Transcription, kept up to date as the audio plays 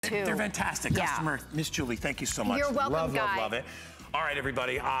too. They're fantastic. Yeah. Customer, Miss Julie, thank you so much. You're welcome, love, Guy. love it. All right,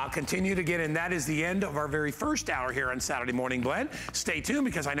 everybody, continue to get in. That is the end of our very first hour here on Saturday Morning Blend. Stay tuned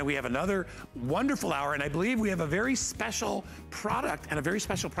because I know we have another wonderful hour, and I believe we have a very special product and a very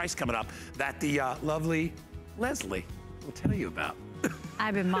special price coming up that the lovely Leslie will tell you about.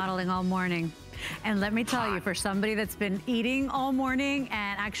 I've been modeling all morning. And let me tell you, for somebody that's been eating all morning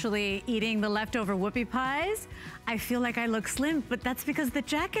and actually eating the leftover whoopie pies, I feel like I look slim, but that's because the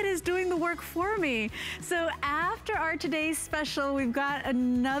jacket is doing the work for me. So after our today's special, we've got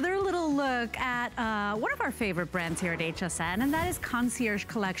another little look at one of our favorite brands here at HSN, and that is Concierge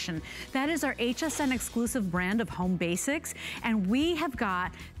Collection. That is our HSN exclusive brand of home basics, and we have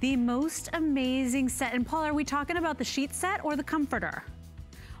got the most amazing set. And Paul, are we talking about the sheet set or the comforter?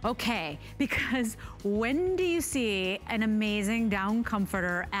 Okay, because when do you see an amazing down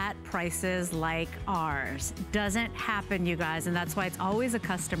comforter at prices like ours? Doesn't happen, you guys, and that's why it's always a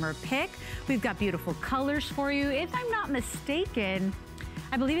customer pick. We've got beautiful colors for you. If I'm not mistaken,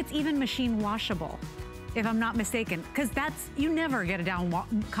 I believe it's even machine washable, if I'm not mistaken, because you never get a down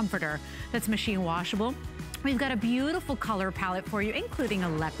comforter that's machine washable. We've got a beautiful color palette for you, including a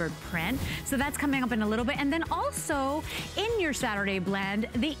leopard print. So that's coming up in a little bit. And then also, in your Saturday blend,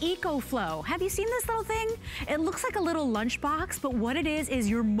 the EcoFlow. Have you seen this little thing? It looks like a little lunchbox, but what it is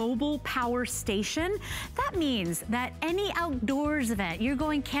your mobile power station. That means that any outdoors event, you're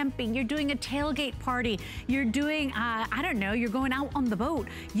going camping, you're doing a tailgate party, you're doing, I don't know, you're going out on the boat.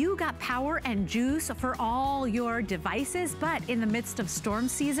 You got power and juice for all your devices, but in the midst of storm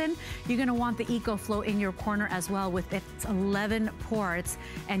season, you're gonna want the EcoFlow in your corner as well with its 11 ports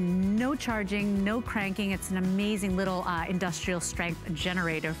and no charging, no cranking. It's an amazing little industrial strength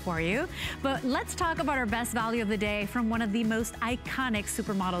generator for you. But let's talk about our best value of the day from one of the most iconic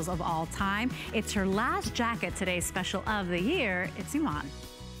supermodels of all time. It's her last jacket, today's special of the year. It's Iman.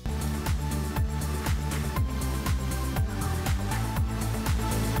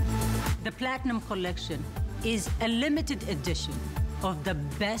 The Platinum Collection is a limited edition of the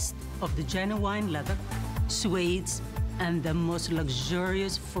best of the genuine leather, suedes, and the most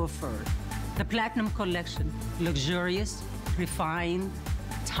luxurious faux fur. The Platinum Collection, luxurious, refined,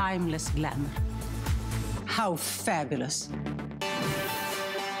 timeless glamour. How fabulous.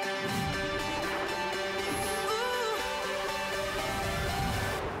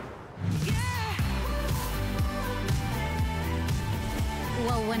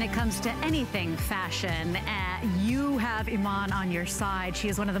 Well, when it comes to anything fashion, you have Iman on your side. She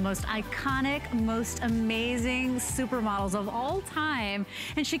is one of the most iconic, most amazing supermodels of all time.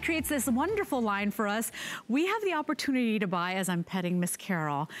 And she creates this wonderful line for us. We have the opportunity to buy, as I'm petting Miss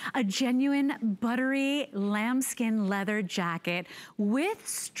Carol, a genuine buttery lambskin leather jacket with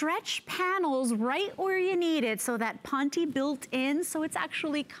stretch panels right where you need it. So that ponte built in, so it's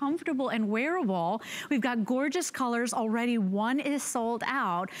actually comfortable and wearable. We've got gorgeous colors already. One is sold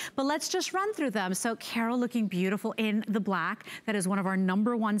out, but let's just run through them. So Carol looking beautiful in the black. That is one of our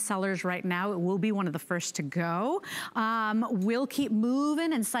 #1 sellers right now. It will be one of the first to go. We'll keep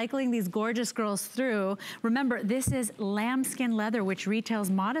moving and cycling these gorgeous girls through. Remember, this is lambskin leather, which retails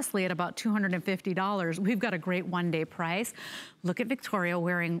modestly at about $250. We've got a great one-day price. Look at Victoria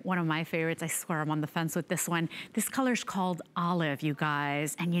wearing one of my favorites. I swear I'm on the fence with this one. This color's called Olive, you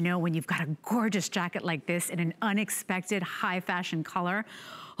guys. And you know, when you've got a gorgeous jacket like this in an unexpected high fashion color,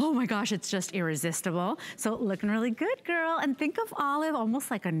 oh my gosh, it's just irresistible. So looking really good, girl. And think of Olive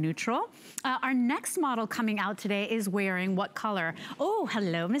almost like a neutral. Our next model coming out today is wearing what color? Oh,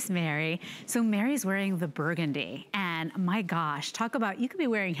 hello, Miss Mary. So Mary's wearing the burgundy. And my gosh, talk about, you could be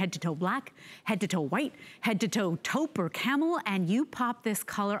wearing head to toe black, head to toe white, head to toe taupe or camel, and you pop this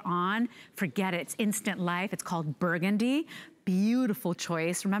color on, forget it, it's instant life. It's called burgundy. Beautiful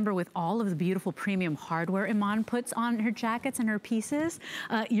choice. Remember, with all of the beautiful premium hardware Iman puts on her jackets and her pieces,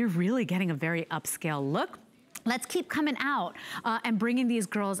 you're really getting a very upscale look. Let's keep coming out and bringing these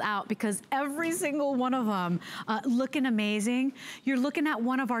girls out because every single one of them looking amazing. You're looking at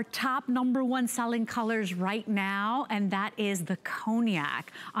one of our top #1 selling colors right now, and that is the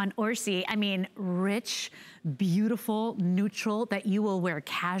cognac on Orsi. I mean, rich, beautiful, neutral, that you will wear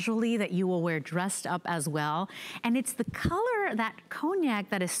casually, that you will wear dressed up as well. And it's the color, that cognac,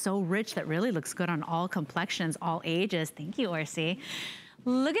 that is so rich that really looks good on all complexions, all ages. Thank you, Orsi.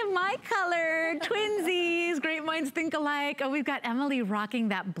 Look at my color, twinsies, great minds think alike. Oh, we've got Emily rocking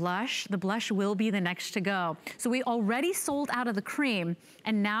that blush. The blush will be the next to go. So we already sold out of the cream,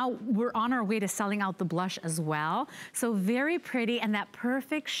 and now we're on our way to selling out the blush as well. So very pretty, and that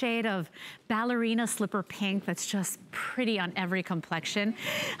perfect shade of ballerina slipper pink that's just pretty on every complexion.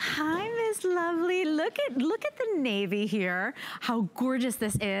 Hi, Miss is lovely. Look at the navy here. How gorgeous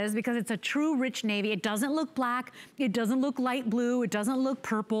this is, because it's a true rich navy. It doesn't look black. It doesn't look light blue. It doesn't look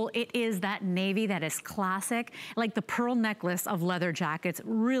purple. It is that navy that is classic, like the pearl necklace of leather jackets.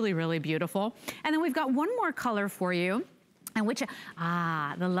 Really, really beautiful. And then we've got one more color for you, and which, the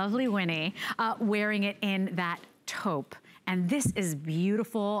lovely Winnie, wearing it in that taupe. And this is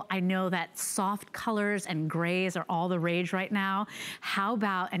beautiful. I know that soft colors and grays are all the rage right now. How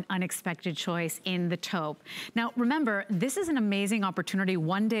about an unexpected choice in the taupe? Now, remember, this is an amazing opportunity.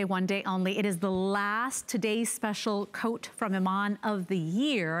 One day only. It is the last today's special coat from Iman of the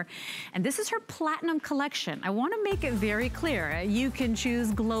year. And this is her platinum collection. I want to make it very clear. You can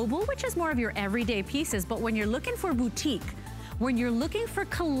choose global, which is more of your everyday pieces. But when you're looking for boutique, when you're looking for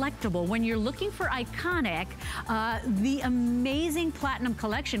collectible, when you're looking for iconic, the amazing platinum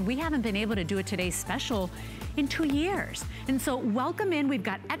collection, we haven't been able to do a today's special in 2 years. And so welcome in, we've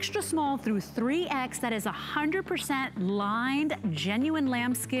got extra small through 3X. That is 100% lined, genuine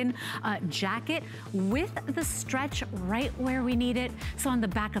lambskin jacket with the stretch right where we need it. So on the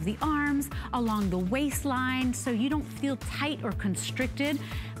back of the arms, along the waistline, so you don't feel tight or constricted.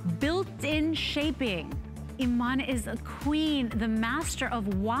 Built-in shaping. Iman is a queen, the master of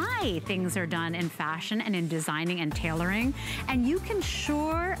why things are done in fashion and in designing and tailoring. And you can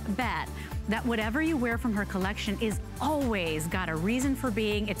sure bet that whatever you wear from her collection is always got a reason for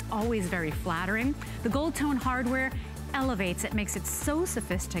being. It's always very flattering. The gold tone hardware elevates it, makes it so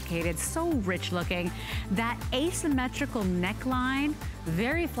sophisticated, so rich looking. That asymmetrical neckline,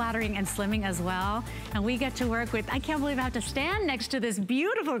 very flattering and slimming as well. And we get to work with, I can't believe I have to stand next to this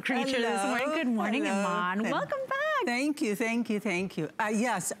beautiful creature this morning. Good morning, Iman. Welcome back. Thank you, thank you, thank you.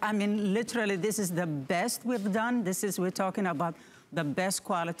 Yes, I mean, literally, this is the best we've done. We're talking about the best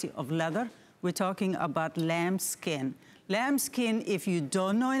quality of leather. We're talking about lambskin. Lambskin, if you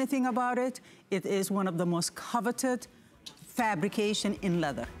don't know anything about it, it is one of the most coveted fabrication in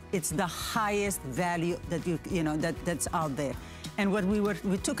leather. It's the highest value that that's out there. And what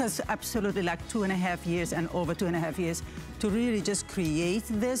we took us absolutely like 2.5 years and over 2.5 years to really just create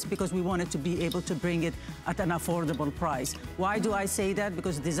this, because we wanted to be able to bring it at an affordable price. Why do I say that?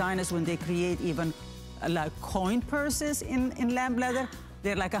 Because designers, when they create even like coin purses in lamb leather,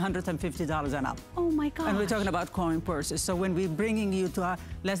 they're like $150 and up. Oh my gosh. And we're talking about coin purses. So when we're bringing you to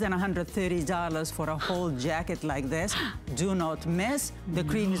less than $130 for a whole jacket like this, do not miss. The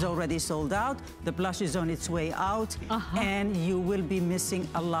cream is already sold out. The blush is on its way out. And you will be missing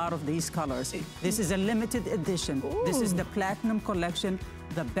a lot of these colors. This is a limited edition. Ooh. This is the Platinum Collection,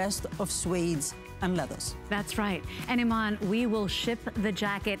 the best of suedes and leathers. That's right. And Iman, we will ship the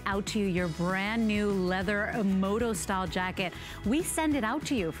jacket out to you, your brand new leather moto style jacket. We send it out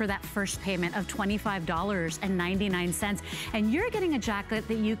to you for that first payment of $25.99. And you're getting a jacket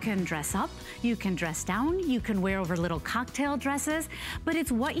that you can dress up, you can dress down, you can wear over little cocktail dresses, but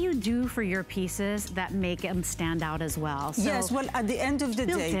it's what you do for your pieces that make them stand out as well. So yes, well, at the end of the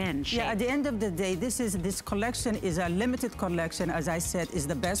day, at the end of the day, this collection is a limited collection, as I said, is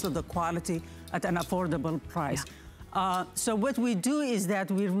the best of the quality at an affordable price. Yeah. So what we do is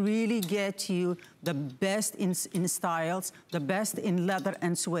that we really get you the best in styles, the best in leather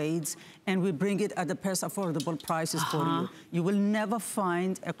and suedes, and we bring it at the best affordable prices for you. You will never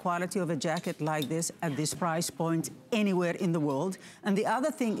find a quality of a jacket like this at this price point anywhere in the world. And the other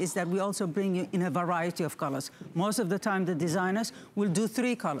thing is that we also bring you in a variety of colors. Most of the time, the designers will do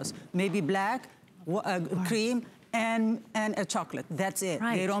 3 colors, maybe black, cream, and a chocolate. That's it.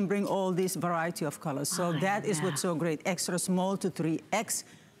 Right. They don't bring all this variety of colors. So that is what's so great. Extra small to 3X.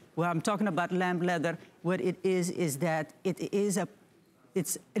 Well, I'm talking about lamb leather. What it is that it is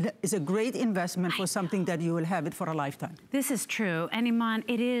it's a great investment for something that you will have it for a lifetime. This is true. And Iman,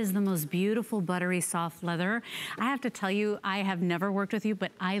 it is the most beautiful, buttery, soft leather. I have to tell you, I have never worked with you,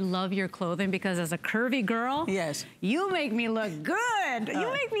 but I love your clothing because as a curvy girl, yes, you make me look good.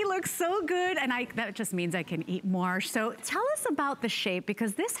 You make me look so good. And that just means I can eat more. So tell us about the shape,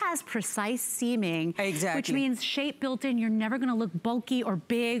 because this has precise seaming. Exactly. Which means shape built in. You're never going to look bulky or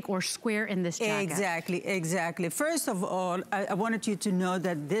big or square in this jacket. Exactly, exactly. First of all, I wanted you to know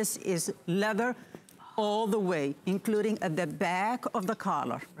that this is leather all the way, including at the back of the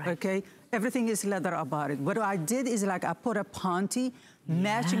collar, okay? Everything is leather about it. What I did is like I put a ponte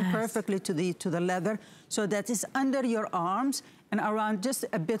matching perfectly to the leather, so that it's under your arms and around just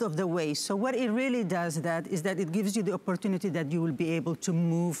a bit of the waist. So what it really does is that it gives you the opportunity that you will be able to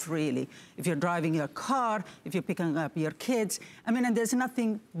move freely. If you're driving your car, if you're picking up your kids. I mean, and there's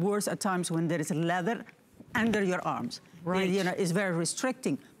nothing worse at times when there is leather under your arms. Right. You know, it's very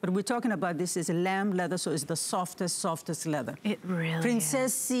restricting. But we're talking about this is lamb leather, so it's the softest leather. It really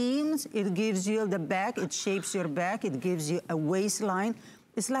Princess is. seams, it gives you the back, it shapes your back, it gives you a waistline.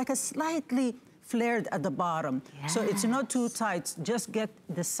 It's like a slightly flared at the bottom. Yes. So it's not too tight. Just get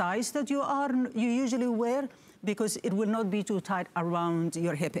the size that you usually wear, because it will not be too tight around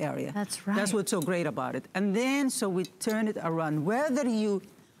your hip area. That's right. That's what's so great about it. And then, so we turn it around. Whether you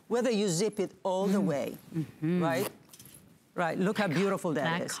zip it all the way, right? Right, look how beautiful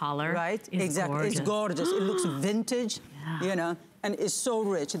that is. That color right? is Exactly, gorgeous. it's gorgeous. It looks vintage, you know, and it's so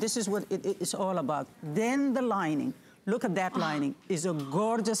rich. This is what it's all about. Then the lining. Look at that lining. It's a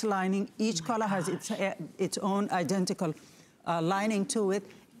gorgeous lining. Each color has its own identical lining to it.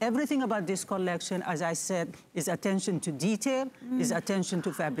 Everything about this collection, as I said, is attention to detail, is attention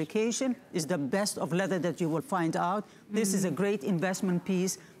to fabrication, is the best of leather that you will find out. This is a great investment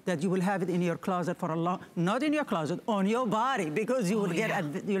piece that you will have it in your closet for a long, not in your closet, on your body, because you will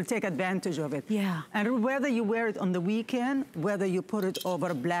you'll take advantage of it. Yeah. And whether you wear it on the weekend, whether you put it over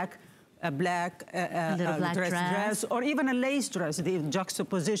a black dress, or even a lace dress. The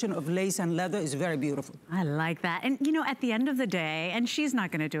juxtaposition of lace and leather is very beautiful. I like that. And you know, at the end of the day, and she's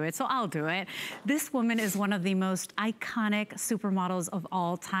not gonna do it, so I'll do it. This woman is one of the most iconic supermodels of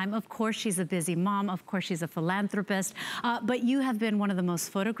all time. Of course, she's a busy mom. Of course, she's a philanthropist. But you have been one of the most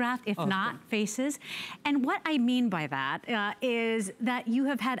photographed, if not faces. And what I mean by that is that you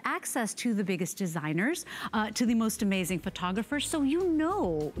have had access to the biggest designers, to the most amazing photographers. So you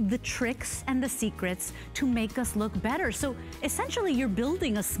know the tricks and the secrets to make us look better. So essentially, you're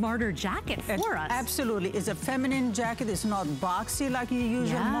building a smarter jacket for us. Absolutely. It's a feminine jacket. It's not boxy like your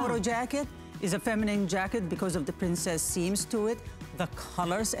usual moto jacket. It's a feminine jacket because of the princess seams to it. The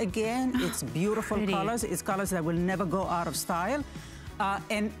colors, again, it's beautiful colors. It's colors that will never go out of style.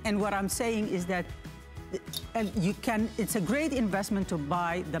 And what I'm saying is that it's a great investment to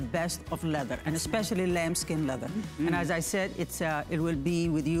buy the best of leather, and especially lambskin leather. And as I said, it will be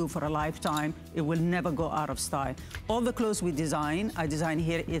with you for a lifetime. It will never go out of style. All the clothes I design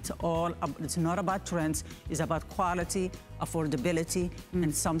here, it's not about trends, it's about quality, affordability,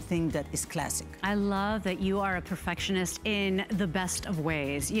 and something that is classic. I love that you are a perfectionist in the best of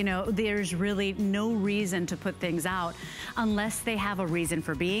ways. You know, there's really no reason to put things out unless they have a reason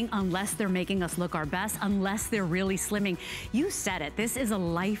for being, unless they're making us look our best, unless they're really slimming. You said it, this is a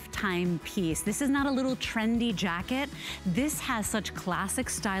lifetime piece. This is not a little trendy jacket. This has such classic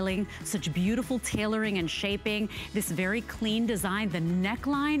styling, such beautiful tailoring and shaping, this very clean design. The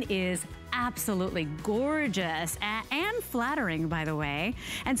neckline is absolutely gorgeous and flattering, by the way.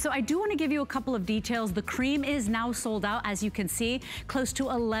 And so I do want to give you a couple of details. The cream is now sold out, as you can see, close to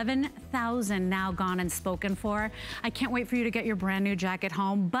 11,000 now gone and spoken for. I can't wait for you to get your brand new jacket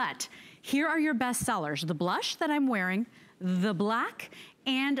home, but here are your best sellers. The blush that I'm wearing, the black,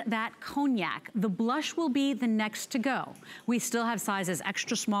 and that cognac. The blush will be the next to go. We still have sizes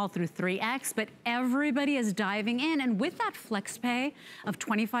extra small through 3X, but everybody is diving in. And with that flex pay of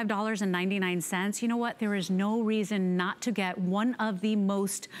 $25.99, you know what? There is no reason not to get one of the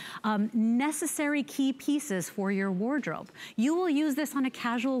most necessary key pieces for your wardrobe. You will use this on a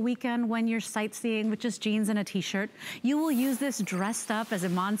casual weekend when you're sightseeing with just jeans and a t-shirt. You will use this dressed up, as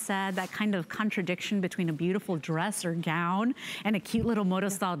Iman said, that kind of contradiction between a beautiful dress or gown and a cute little moto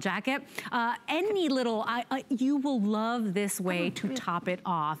style jacket. Any little, you will love this way to top it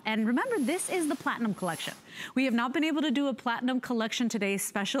off. And remember, this is the Platinum Collection. We have not been able to do a Platinum Collection Today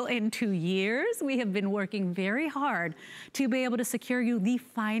special in 2 years. We have been working very hard to be able to secure you the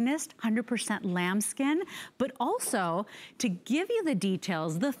finest 100% lambskin, but also to give you the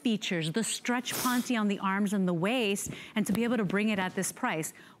details, the features, the stretch ponte on the arms and the waist, and to be able to bring it at this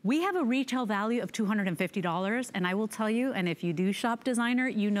price. We have a retail value of $250, and I will tell you, and if you do shop designer,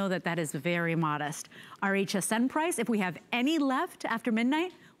 you know that that is very modest. Our HSN price, if we have any left after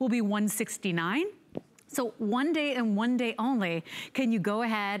midnight, will be $169. So one day and one day only can you go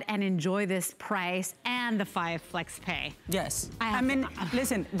ahead and enjoy this price and the 5 flex pay. Yes. I mean,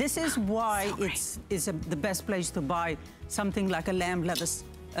 listen, this is why it's the best place to buy something like a lamb leather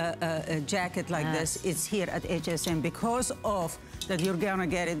jacket like this. It's here at HSN because of that you're gonna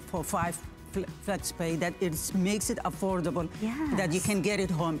get it for 5 flex pay, that it makes it affordable, that you can get it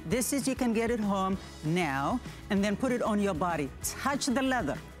home. This is, you can get it home now and then put it on your body. Touch the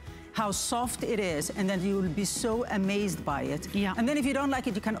leather, how soft it is, and then you will be so amazed by it. And then if you don't like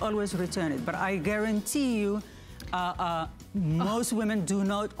it, you can always return it. But I guarantee you, most women do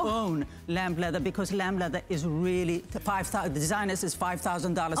not own lamb leather because lamb leather is really, the designers is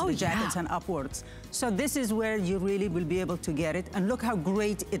 $5,000 for the jackets and upwards. So this is where you really will be able to get it. And look how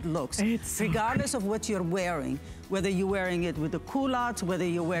great it looks. Regardless of what you're wearing, whether you're wearing it with the culottes, whether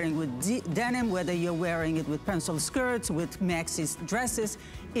you're wearing with denim, whether you're wearing it with pencil skirts, with maxi dresses,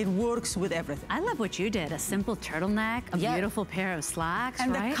 it works with everything. I love what you did, a simple turtleneck, a beautiful pair of slacks,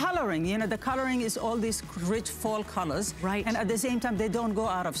 and the coloring, you know, the coloring is all these rich fall colors. Right. And at the same time, they don't go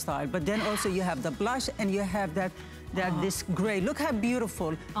out of style. But then also you have the blush and you have that this gray. Look how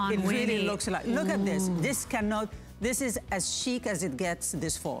beautiful it really looks like. Look at this. This is as chic as it gets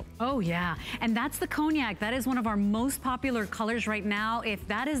this fall. Oh yeah, and that's the cognac. That is one of our most popular colors right now. If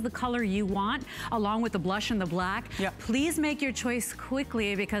that is the color you want, along with the blush and the black, please make your choice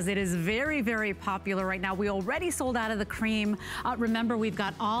quickly because it is very, very popular right now. We already sold out of the cream. Remember, we've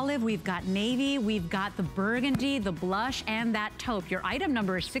got olive, we've got navy, we've got the burgundy, the blush, and that taupe. Your item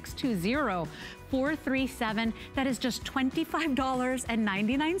number is 620437. That is just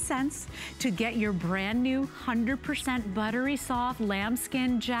 $25.99 to get your brand new 100% buttery soft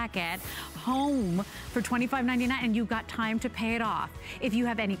lambskin jacket home for $25.99, and you've got time to pay it off. If you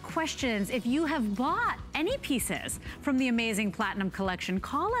have any questions, if you have bought any pieces from the amazing Platinum Collection,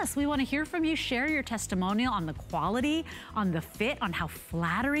 call us. We want to hear from you. Share your testimonial on the quality, on the fit, on how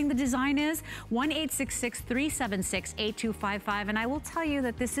flattering the design is. 1-866-376-8255. And I will tell you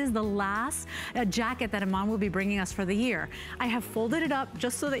that this is the last jacket that Iman will be bringing us for the year. I have folded it up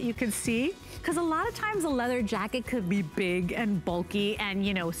just so that you can see, because a lot of times a leather jacket could be big and bulky and,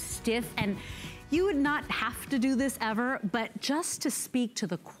 you know, stiff, and you would not have to do this ever, but just to speak to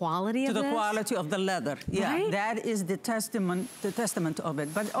the quality of this. To the quality of the leather, yeah. Right? That is the testament of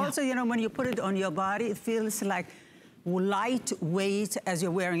it. But also, you know, when you put it on your body, it feels like lightweight as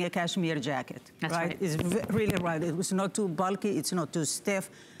you're wearing a cashmere jacket. That's right. It's really right. It's not too bulky, it's not too stiff.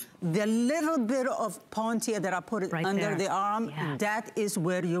 The little bit of pontier that I put under the arm, that is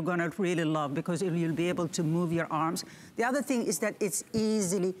where you're gonna really love, because you'll be able to move your arms. The other thing is that it's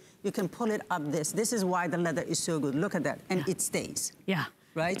easily, you can pull it up this. This is why the leather is so good. Look at that, and it stays. Yeah.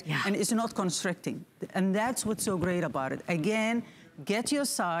 Right? Yeah. And it's not constricting. And that's what's so great about it. Again, get your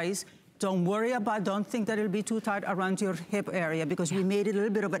size. Don't worry about, don't think that it'll be too tight around your hip area, because we made it a little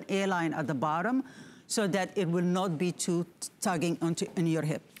bit of an A-line at the bottom so that it will not be too tugging in your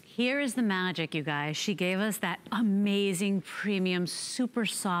hip. Here is the magic, you guys. She gave us that amazing premium, super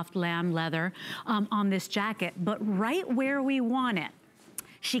soft lamb leather on this jacket, but right where we want it.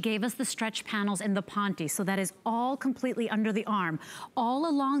 She gave us the stretch panels in the ponte, so that is all completely under the arm, all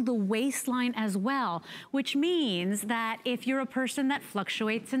along the waistline as well, which means that if you're a person that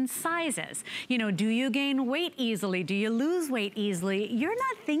fluctuates in sizes, you know, do you gain weight easily? Do you lose weight easily? You're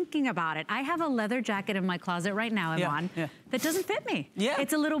not thinking about it. I have a leather jacket in my closet right now, Iman, that doesn't fit me.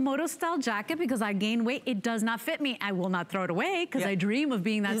 It's a little moto style jacket because I gain weight. It does not fit me. I will not throw it away because I dream of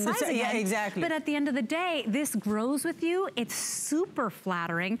being that size again. Yeah, exactly. But at the end of the day, this grows with you. It's super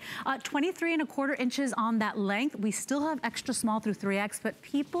flattering. 23¼ inches on that length. We still have extra small through 3X, but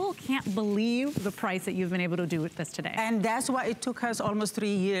people can't believe the price that you've been able to do with this today. And that's why it took us almost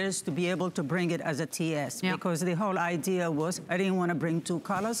 3 years to be able to bring it as a TS, because the whole idea was I didn't want to bring 2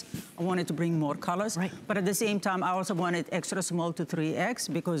 colors. I wanted to bring more colors. Right. But at the same time, I also wanted extra small to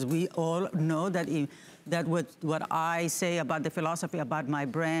 3X, because we all know that what I say about the philosophy about my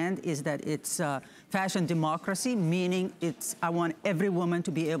brand is that it's fashion democracy, meaning I want every woman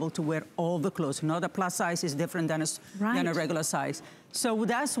to be able to wear all the clothes. Not a plus size is different than a regular size. So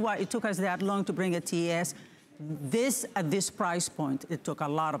that's why it took us that long to bring a TS. At this price point, it took a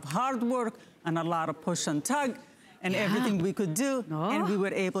lot of hard work and a lot of push and tug and everything we could do, and we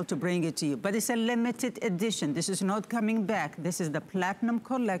were able to bring it to you. But it's a limited edition. This is not coming back. This is the Platinum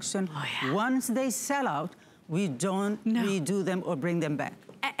Collection. Once they sell out, we don't redo them or bring them back.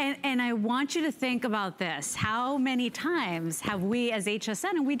 And I want you to think about this. How many times have we as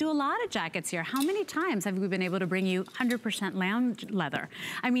HSN, and we do a lot of jackets here, how many times have we been able to bring you 100% lamb leather?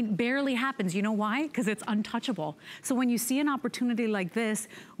 I mean, barely happens. You know why? Because it's untouchable. So when you see an opportunity like this,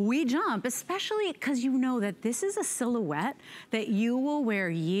 we jump, especially because you know that this is a silhouette that you will wear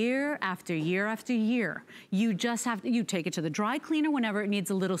year after year after year. You just have to, you take it to the dry cleaner whenever it needs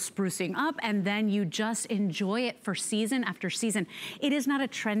a little sprucing up, and then you just enjoy it for season after season. It is not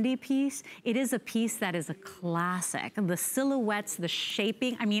a trendy piece. It is a piece that is a classic. The silhouettes, the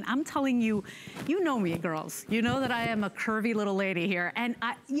shaping. I mean, I'm telling you, you know me, girls. You know that I am a curvy little lady here. And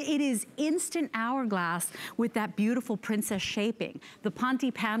it is instant hourglass with that beautiful princess shaping. The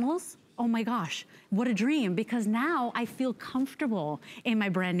ponte panels, oh my gosh, what a dream, because now I feel comfortable in my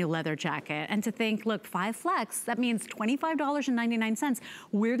brand new leather jacket. And to think, look, 5 flex, that means $25.99.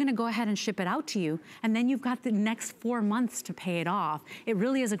 We're gonna go ahead and ship it out to you, and then you've got the next 4 months to pay it off. It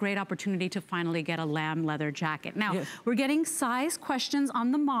really is a great opportunity to finally get a lamb leather jacket. Now, we're getting size questions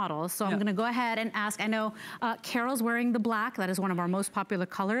on the model, so I'm gonna go ahead and ask. I know Carol's wearing the black. That is one of our most popular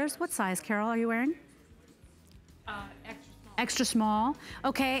colors. What size, Carol, are you wearing? Extra small.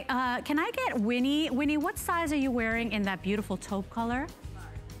 Okay, can I get Winnie? Winnie, what size are you wearing in that beautiful taupe color?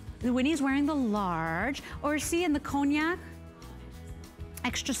 Winnie's wearing the large. Or see in the cognac?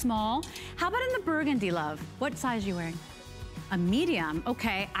 Extra small. How about in the burgundy, love? What size are you wearing? A medium,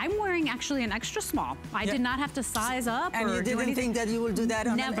 okay. I'm wearing actually an extra small. I did not have to size up and you didn't think that you will do that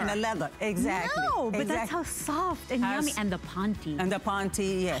on a leather. Exactly. No, but that's how soft and yummy. And the ponte. And the ponte,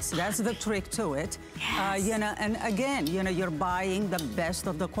 yes, that's the trick to it. Yes. You know, and again, you know, you're buying the best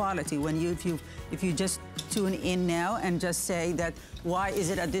of the quality. When if you just tune in now and just say that, why is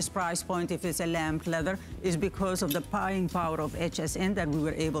it at this price point if it's a lamb leather? Is because of the buying power of HSN that we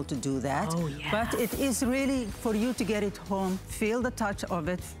were able to do that. Oh, yeah. But it is really for you to get it home, feel the touch of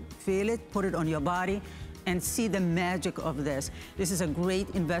it, feel it, put it on your body, and see the magic of this. This is a great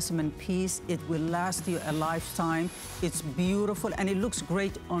investment piece. It will last you a lifetime. It's beautiful, and it looks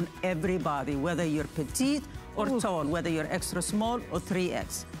great on everybody, whether you're petite or tall, whether you're extra small or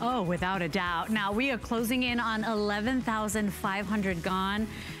 3X. Oh, without a doubt. Now, we are closing in on 11,500 gone.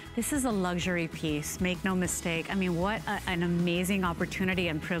 This is a luxury piece, make no mistake. I mean, what an amazing opportunity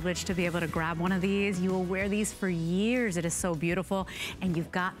and privilege to be able to grab one of these. You will wear these for years. It is so beautiful. And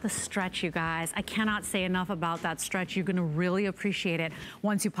you've got the stretch, you guys. I cannot say enough about that stretch. You're gonna really appreciate it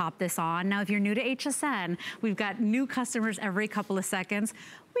once you pop this on. Now, if you're new to HSN, we've got new customers every couple of seconds.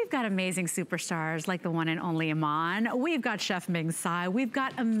 We've got amazing superstars like the one and only Iman. We've got Chef Ming Tsai. We've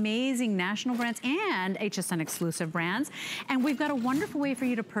got amazing national brands and HSN exclusive brands. And we've got a wonderful way for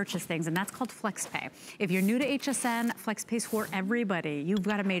you to purchase things, and that's called FlexPay. If you're new to HSN, FlexPay's for everybody. You've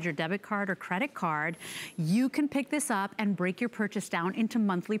got a major debit card or credit card. You can pick this up and break your purchase down into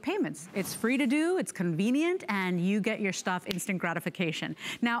monthly payments. It's free to do, it's convenient, and you get your stuff instant gratification.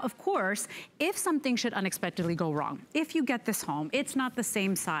 Now, of course, if something should unexpectedly go wrong, if you get this home, it's not the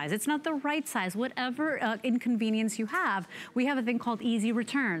same size, it's not the right size, whatever inconvenience you have, we have a thing called easy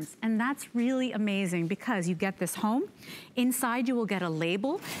returns. And that's really amazing because you get this home, inside you will get a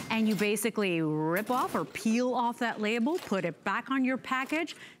label, and you basically rip off or peel off that label, put it back on your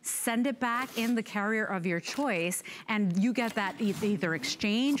package, send it back in the carrier of your choice, and you get that either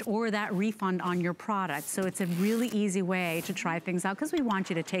exchange or that refund on your product. So it's a really easy way to try things out because we want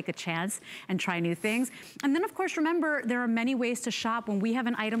you to take a chance and try new things. And then of course, remember, there are many ways to shop. When we have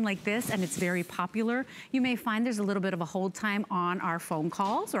an item like this and it's very popular, you may find there's a little bit of a hold time on our phone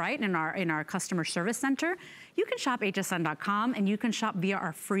calls, right? In our customer service center. You can shop hsn.com and you can shop via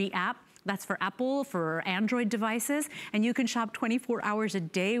our free app. That's for Apple, for Android devices, and you can shop 24 hours a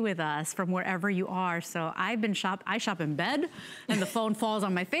day with us from wherever you are. So I shop in bed, and the phone falls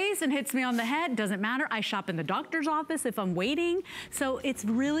on my face and hits me on the head. Doesn't matter. I shop in the doctor's office if I'm waiting. So it's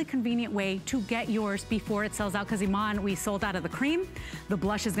really convenient way to get yours before it sells out. Because Iman, we sold out of the cream. The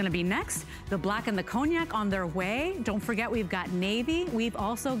blush is going to be next. The black and the cognac on their way. Don't forget, we've got navy. We've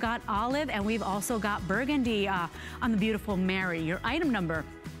also got olive, and we've also got burgundy on the beautiful Mary. Your item number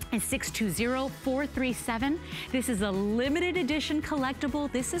is 620437. This is a limited edition collectible.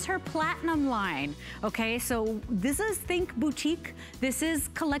 This is her platinum line. Okay, so this is think boutique. This is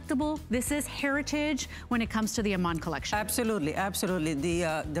collectible. This is heritage when it comes to the Iman collection. Absolutely, absolutely.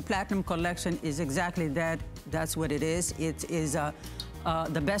 The platinum collection is exactly that. That's what it is. It is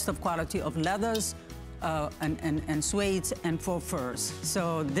the best of quality of leathers and suedes and faux furs.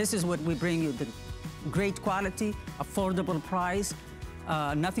 So this is what we bring you: the great quality, affordable price.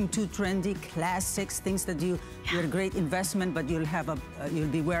 Nothing too trendy, classics, things that you're a great investment, but you'll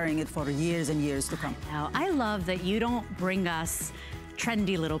be wearing it for years and years to come. I love that you don't bring us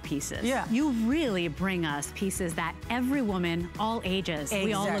trendy little pieces. Yeah. You really bring us pieces that every woman, all ages, exactly.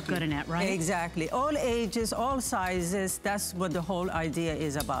 We all look good in it, right? Exactly. All ages, all sizes, that's what the whole idea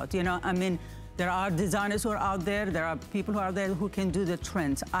is about. You know, I mean, there are designers who are out there, there are people who are there who can do the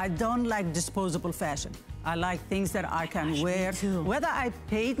trends. I don't like disposable fashion. I like things that I can wear, whether I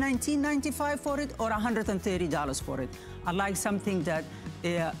paid $19.95 for it or $130 for it. I like something that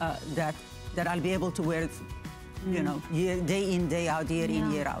that I'll be able to wear, you know, day in, day out, year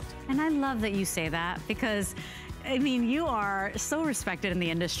in, year out. And I love that you say that, because I mean, you are so respected in the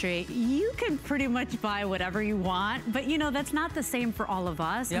industry. You can pretty much buy whatever you want, but you know, that's not the same for all of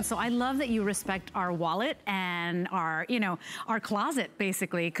us. Yep. And so I love that you respect our wallet and our, you know, our closet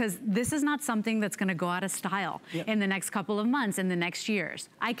basically, because this is not something that's gonna go out of style in the next couple of months, in the next years.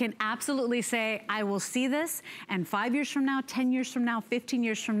 I can absolutely say, I will see this, and 5 years from now, 10 years from now, 15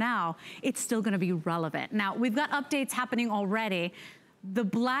 years from now, it's still gonna be relevant. Now, we've got updates happening already. The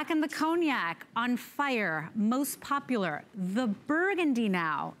black and the cognac on fire, most popular. The burgundy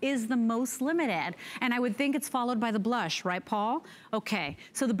now is the most limited. And I would think it's followed by the blush, right, Paul? Okay,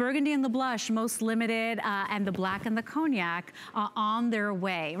 so the burgundy and the blush, most limited, and the black and the cognac on their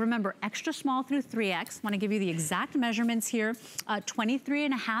way. Remember, extra small through 3X. Want to give you the exact measurements here.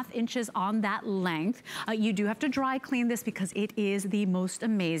 23.5 inches on that length. You do have to dry clean this because it is the most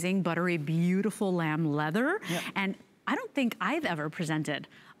amazing, buttery, beautiful lamb leather. Yep. And I don't think I've ever presented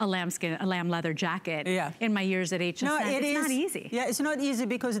a lamb leather jacket in my years at HSN. No, it's not easy. Yeah, it's not easy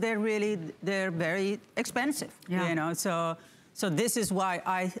because they're very expensive, you know. So this is why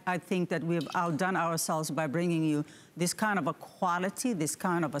I think that we've outdone ourselves by bringing you this kind of a quality, this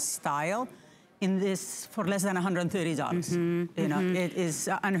kind of a style in this for less than $130. You know, it is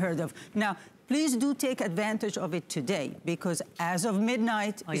unheard of. Now, please do take advantage of it today because as of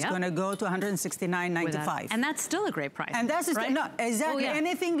midnight, it's going to go to $169.95. And that's still a great price. And that's right? No, exactly.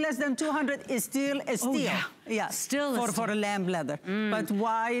 Anything less than $200 is still a steal. Still for a lamb leather. But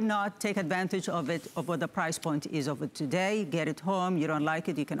why not take advantage of it, of what the price point is of it today? Get it home. You don't like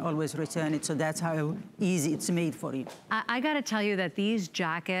it, you can always return it. So that's how easy it's made for you. I got to tell you that these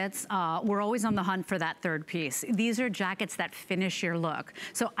jackets, we're always on the hunt for that third piece. These are jackets that finish your look.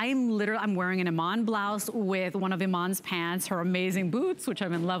 So I'm wearing an Iman blouse with one of Iman's pants, her amazing boots, which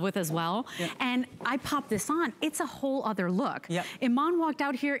I'm in love with as well. And I pop this on, it's a whole other look. Iman walked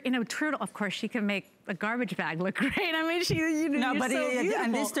out here in a turtle. Of course, she can make a garbage bag look great. I mean, you're so beautiful.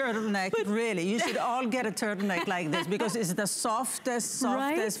 And this turtleneck, really, you should all get a turtleneck like this because it's the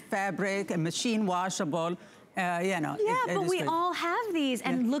softest fabric, and machine washable. You know, but we all have these,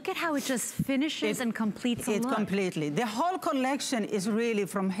 and look at how it just finishes and completes a look. Completely. The whole collection is really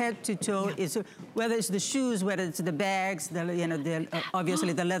from head to toe. Is whether it's the shoes, whether it's the bags,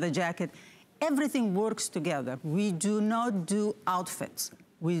 obviously the leather jacket, everything works together. We do not do outfits.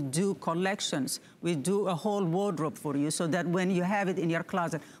 We do collections. We do a whole wardrobe for you so that when you have it in your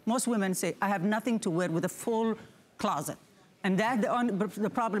closet, most women say, I have nothing to wear with a full closet. And that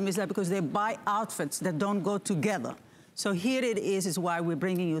the problem is that because they buy outfits that don't go together. So here it is why we're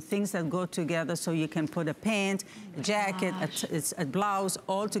bringing you things that go together so you can put a pant, a jacket, a blouse,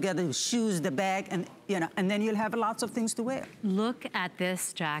 all together, shoes, the bag, and you know, and then you'll have lots of things to wear. Look at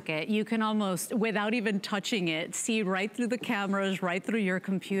this jacket. You can almost, without even touching it, see right through the cameras, right through your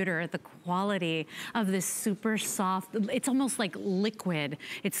computer, the quality of this super soft, it's almost like liquid.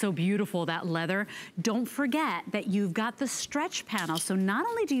 It's so beautiful, that leather. Don't forget that you've got the stretch panel. So not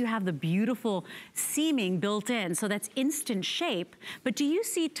only do you have the beautiful seaming built in, so that's instant shape, but do you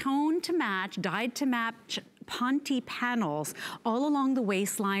see tone to match, dyed to match, Ponte panels all along the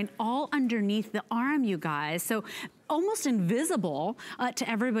waistline, all underneath the arm, you guys. So almost invisible to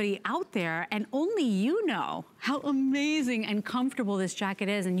everybody out there, and only you know how amazing and comfortable this jacket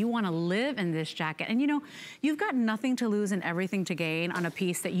is, and you want to live in this jacket. And you know, you've got nothing to lose and everything to gain on a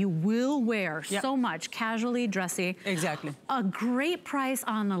piece that you will wear so much, casually, dressy. Exactly. A great price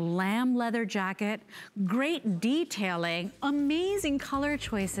on a lamb leather jacket, great detailing, amazing color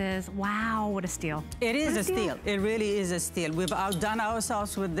choices. Wow, what a steal. It is a steal. It really is a steal. We've outdone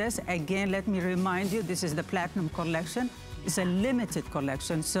ourselves with this. Again, let me remind you, this is the Platinum Collection. It's a limited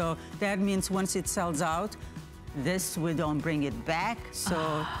collection, so that means once it sells out, this we don't bring it back.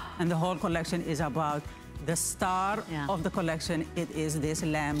 So, and the whole collection is about the star of the collection. It is this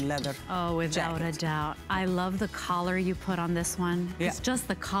lamb leather. Oh, without a doubt. I love the collar you put on this one. It's just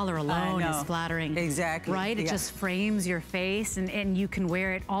the collar alone is flattering. Exactly. Right? It just frames your face, and you can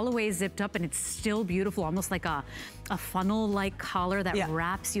wear it all the way zipped up, and it's still beautiful, almost like a funnel-like collar that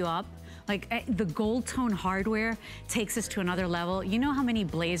wraps you up. Like the gold tone hardware takes us to another level. You know how many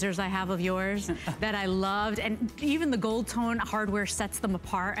blazers I have of yours that I loved, and even the gold tone hardware sets them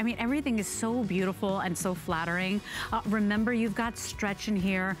apart. I mean, everything is so beautiful and so flattering. Remember, you've got stretch in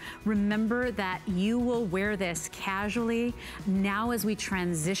here. Remember that you will wear this casually. Now as we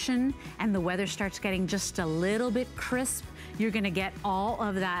transition and the weather starts getting just a little bit crisp, You're gonna get all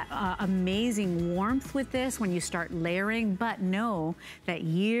of that amazing warmth with this when you start layering, but know that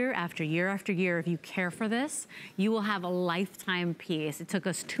year after year after year, if you care for this, you will have a lifetime piece. It took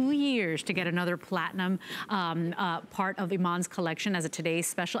us 2 years to get another platinum part of Iman's collection as a today's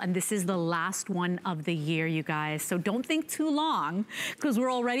special, and this is the last one of the year, you guys. So don't think too long, because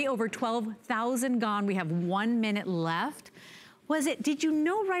we're already over 12,000 gone. We have 1 minute left. Did you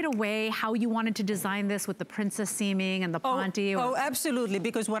know right away how you wanted to design this with the princess seaming and the ponte? Oh, absolutely,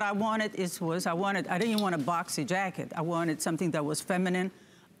 because what I wanted I didn't want a boxy jacket. I wanted something that was feminine,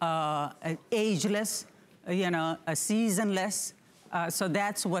 ageless, you know, seasonless. So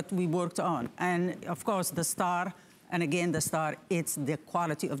that's what we worked on. And of course, the star, and again, the star, it's the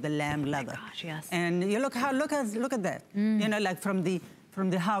quality of the lamb leather. Oh my gosh, yes. And you look at that. You know, like from the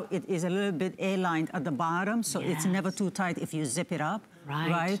how it is a little bit A-lined at the bottom, so it's never too tight if you zip it up,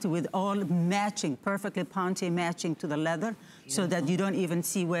 right? With all matching, perfectly ponte matching to the leather, so that you don't even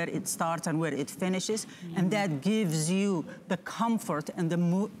see where it starts and where it finishes. And that gives you the comfort and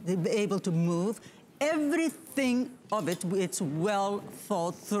the able to move. Everything of it, it's well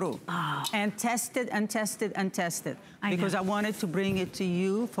thought through and tested and tested and tested. Because I wanted to bring it to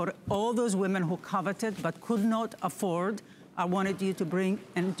you for all those women who coveted but could not afford. I wanted you to bring,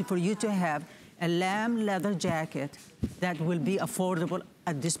 and for you to have a lamb leather jacket that will be affordable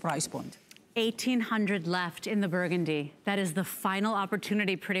at this price point. 1,800 left in the burgundy. That is the final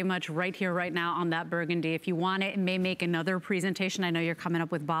opportunity pretty much right here, right now on that burgundy. If you want it, it may make another presentation. I know you're coming up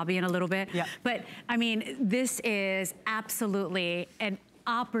with Bobby in a little bit. Yeah. But I mean, this is absolutely an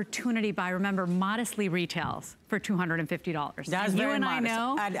opportunity buy. Remember, modestly retails for $250. That's very modest.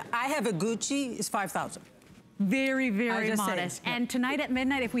 I know. I have a Gucci, it's $5,000. Very, very modest. And tonight at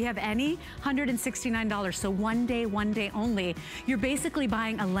midnight, if we have any, $169. So one day only. You're basically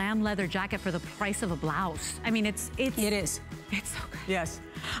buying a lamb leather jacket for the price of a blouse. I mean, it is. It's so good. Yes.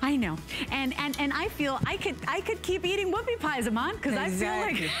 I know. And I feel I could keep eating whoopie pies, Iman, because I feel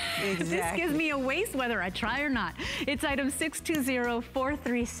like this gives me a waist whether I try or not. It's item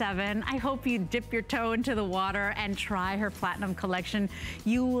 620437. I hope you dip your toe into the water and try her platinum collection.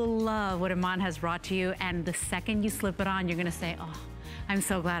 You will love what Iman has brought to you, and the second you slip it on, you're gonna say, oh, I'm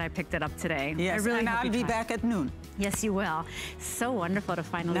so glad I picked it up today. Yes, I really and I'll be back at noon. Yes, you will. So wonderful to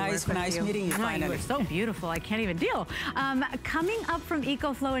finally work with you. Nice meeting you finally. You were so beautiful. I can't even deal. Coming up from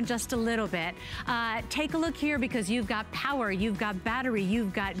EcoFlow in just a little bit, take a look here because you've got power, you've got battery,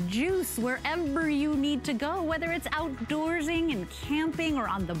 you've got juice wherever you need to go, whether it's outdoorsing and camping or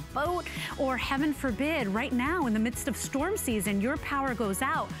on the boat, or heaven forbid, right now in the midst of storm season, your power goes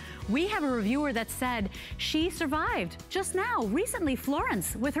out. We have a reviewer that said she survived just now, recently,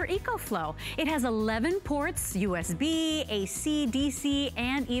 Florence, with her EcoFlow. It has 11 ports, USB, AC, DC,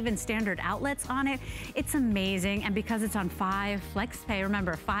 and even standard outlets on it. It's amazing, and because it's on 5 FlexPay,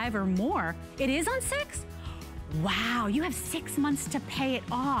 remember, 5 or more, it is on 6? Wow, you have 6 months to pay it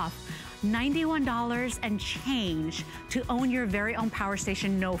off. $91 and change to own your very own power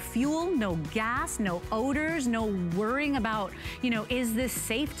station. No fuel, no gas, no odors, no worrying about, you know, is this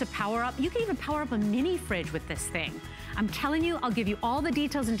safe to power up? You can even power up a mini fridge with this thing. I'm telling you, I'll give you all the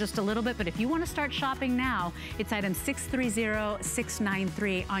details in just a little bit, but if you want to start shopping now, it's item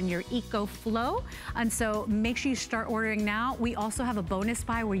 630693 on your EcoFlow. And so make sure you start ordering now. We also have a bonus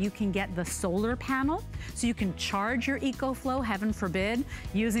buy where you can get the solar panel, so you can charge your EcoFlow, heaven forbid,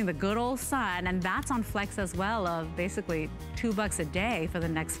 using the good old sun, and that's on Flex as well, of basically $2 a day for the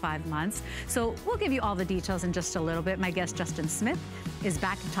next 5 months. So we'll give you all the details in just a little bit. My guest, Justin Smith, is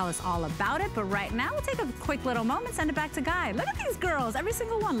back to tell us all about it, but right now we'll take a quick little moment, send it back to Guy. Look at these girls. Every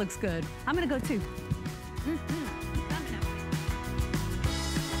single one looks good. I'm gonna go too.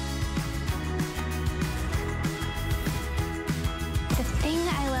 The thing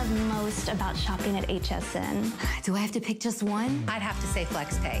I love most about shopping at HSN. Do I have to pick just one? I'd have to say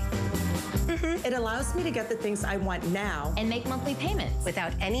FlexPay. It allows me to get the things I want now and make monthly payments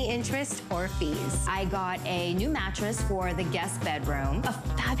without any interest or fees. I got a new mattress for the guest bedroom, A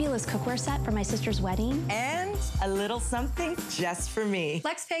fabulous cookware set for my sister's wedding. and a little something just for me.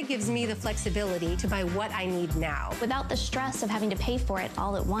 FlexPay gives me the flexibility to buy what I need now Without the stress of having to pay for it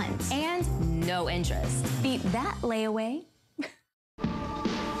all at once. and no interest. Beat that layaway.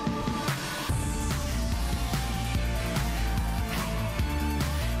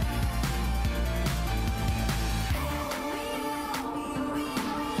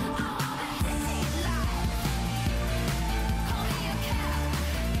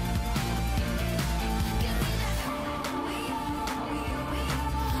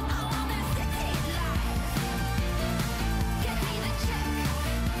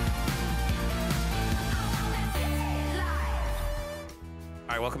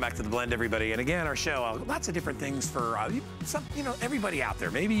 Welcome back to The Blend, everybody. And again, our show, lots of different things for everybody out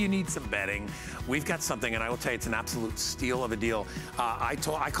there. Maybe you need some bedding. We've got something, and I will tell you, it's an absolute steal of a deal. I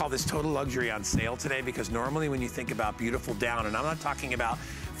call this total luxury on sale today, because normally when you think about beautiful down, and I'm not talking about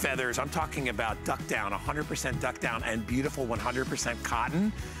feathers, I'm talking about duck down, 100% duck down, and beautiful 100%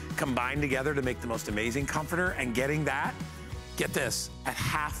 cotton combined together to make the most amazing comforter. And getting that, get this, at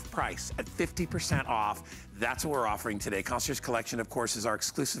half price, at 50% off. That's what we're offering today. Concierge Collection, of course, is our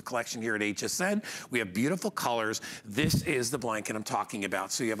exclusive collection here at HSN. We have beautiful colors. This is the blanket I'm talking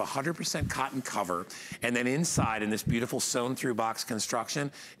about. So you have 100% cotton cover, and then inside in this beautiful sewn through box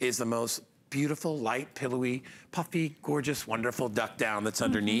construction is the most beautiful, light, pillowy, puffy, gorgeous, wonderful duck down that's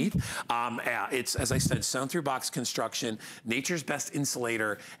underneath. It's, as I said, sewn through box construction, nature's best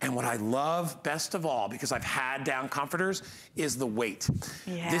insulator. And what I love best of all, because I've had down comforters, is the weight.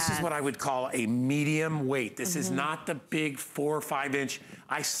 Yes. This is what I would call a medium weight. This is not the big 4 or 5 inch.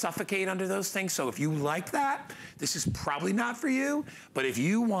 I suffocate under those things. So if you like that, this is probably not for you. But if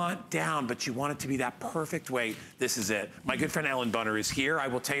you want down, but you want it to be that perfect weight, this is it. My good friend Ellen Bunner is here. I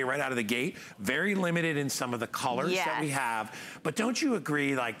will tell you right out of the gate, very limited in some of the colors that we have. But don't you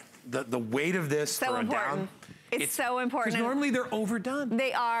agree, like the weight of this so for a important. down? It's so important. Because normally they're overdone.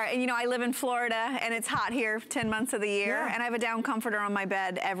 They are. And you know, I live in Florida and it's hot here 10 months of the year. And I have a down comforter on my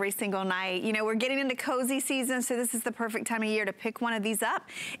bed every single night. You know, we're getting into cozy season, so this is the perfect time of year to pick one of these up.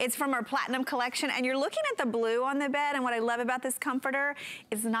 It's from our Platinum collection, and you're looking at the blue on the bed, and what I love about this comforter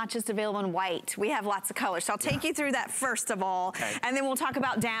is not just available in white. We have lots of colors. So I'll take you through that first of all, and then we'll talk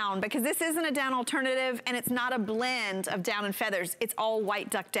about down, because this isn't a down alternative, and it's not a blend of down and feathers. It's all white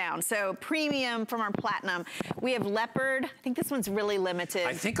duck down. So premium from our Platinum. We have leopard. I think this one's really limited.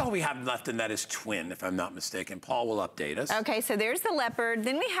 I think all we have left in that is twin, if I'm not mistaken. Paul will update us. Okay, so there's the leopard.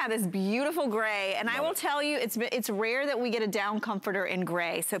 Then we have this beautiful gray, and I will tell you, it's rare that we get a down comforter in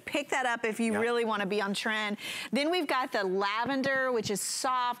gray. So pick that up if you really want to be on trend. Then we've got the lavender, which is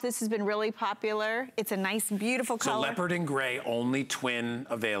soft. This has been really popular. It's a nice, beautiful color. So leopard and gray, only twin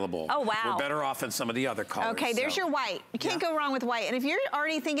available. Oh, wow. We're better off than some of the other colors. Okay, there's your white. You can't go wrong with white. And if you're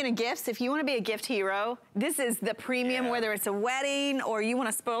already thinking of gifts, if you want to be a gift hero, this is the premium, whether it's a wedding or you want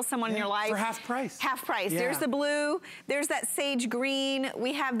to spoil someone in your life. For half price. Half price. There's the blue. There's that sage green.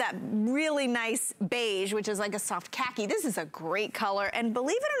 We have that really nice beige, which is like a soft khaki. This is a great color. And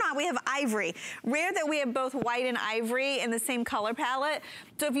believe it or not, we have ivory. Rare that we have both white and ivory in the same color palette.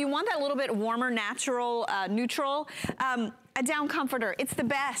 So if you want that little bit warmer, natural, neutral, a down comforter, it's the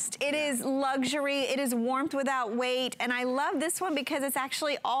best. It is luxury, it is warmth without weight, and I love this one because it's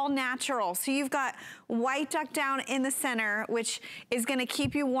actually all natural. So you've got white duck down in the center, which is gonna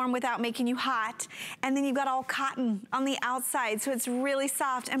keep you warm without making you hot, and then you've got all cotton on the outside, so it's really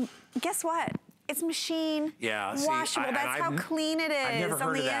soft. And guess what? It's machine washable. That's how clean it is. I've never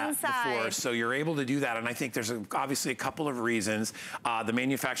heard of that inside. before. So you're able to do that, and I think there's obviously a couple of reasons. The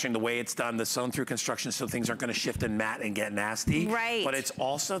manufacturing, the way it's done, the sewn through construction, so things aren't going to shift and mat and get nasty. Right. But it's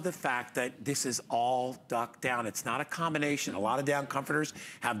also the fact that this is all duck down. It's not a combination. A lot of down comforters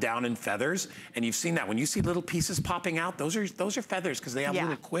have down and feathers, and you've seen that. When you see little pieces popping out, those are feathers because they have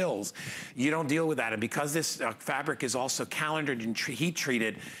little quills. You don't deal with that, and because this fabric is also calendared and heat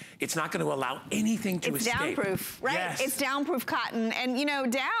treated, it's not going to allow anything to escape. It's downproof, right? Yes. It's downproof cotton. And you know,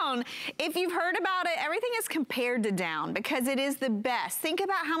 down, if you've heard about it, everything is compared to down because it is the best. Think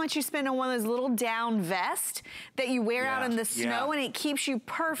about how much you spend on one of those little down vests that you wear out in the snow, and it keeps you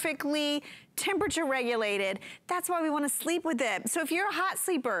perfectly temperature regulated. That's why we want to sleep with it. So if you're a hot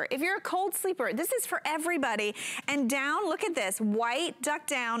sleeper, if you're a cold sleeper, this is for everybody. And down, look at this, white duck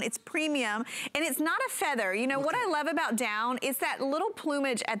down, it's premium, and it's not a feather. You know, what I love about down is that little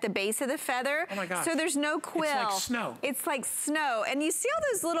plumage at the base of the feather. Oh my gosh. So there's no quill. It's like snow. It's like snow. And you see all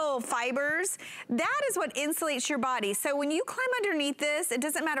those little fibers? That is what insulates your body. So when you climb underneath this, it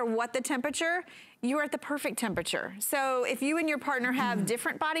doesn't matter what the temperature, you're at the perfect temperature. So if you and your partner have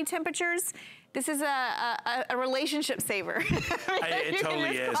different body temperatures, this is a relationship saver. It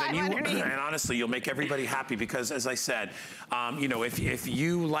totally is. And honestly, you'll make everybody happy because, as I said, you know, if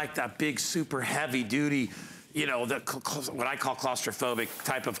you like that big, super heavy duty, you know, what I call claustrophobic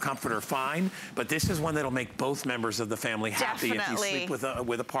type of comforter, fine. But this is one that'll make both members of the family happy if you sleep with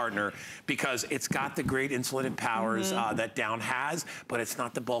a partner, because it's got the great insulative powers that down has, but it's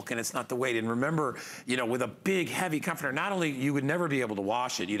not the bulk and it's not the weight. And remember, you know, with a big, heavy comforter, not only you would never be able to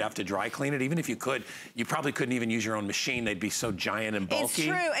wash it, you'd have to dry clean it. Even if you could, you probably couldn't even use your own machine. They'd be so giant and bulky. It's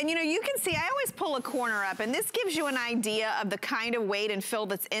true. And you know, you can see, I always pull a corner up, and this gives you an idea of the kind of weight and fill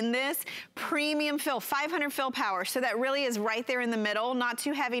that's in this. Premium fill, 500 fill fill power. So that really is right there in the middle, not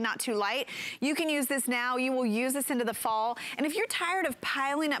too heavy, not too light. You can use this now. You will use this into the fall. And if you're tired of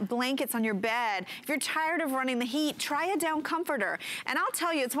piling up blankets on your bed, if you're tired of running the heat, try a down comforter. And I'll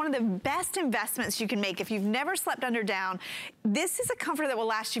tell you, it's one of the best investments you can make. If you've never slept under down, this is a comforter that will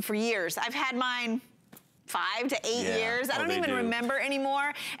last you for years. I've had mine 5 to 8 years. I don't even remember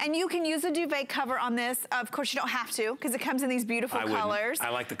anymore. And you can use a duvet cover on this. Of course, you don't have to, because it comes in these beautiful colors. I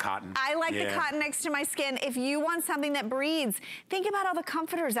like the cotton. I like the cotton next to my skin. If you want something that breathes, think about all the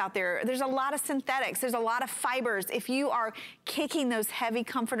comforters out there. There's a lot of synthetics. There's a lot of fibers. If you are kicking those heavy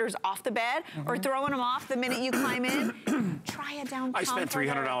comforters off the bed or throwing them off the minute you climb in, try a down comforter. I spent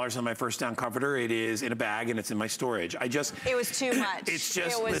 $300 on my first down comforter. It is in a bag and it's in my storage. It was too much. It's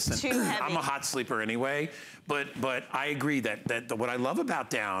just, it was too heavy. I'm a hot sleeper anyway. But I agree that what I love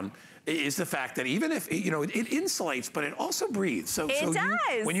about down is the fact that even if, you know, it insulates, but it also breathes. So it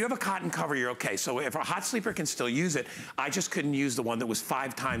does. When you have a cotton cover, you're okay. So if a hot sleeper can still use it, I just couldn't use the one that was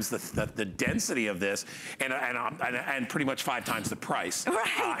 5 times the density of this and pretty much 5 times the price.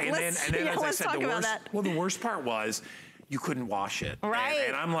 Right. And then as I said, the worst part was, you couldn't wash it. Right.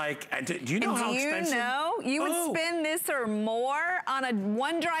 And I'm like, do you know how expensive? Do you know? You would spend this or more on a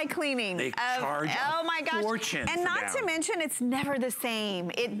one dry cleaning. They charge a fortune And not to mention, it's never the same.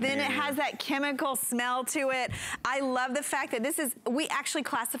 Then it has that chemical smell to it. I love the fact that we actually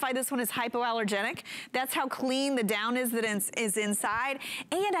classify this one as hypoallergenic. That's how clean the down is that is inside.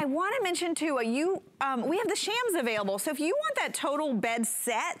 And I want to mention too, we have the shams available. So if you want that total bed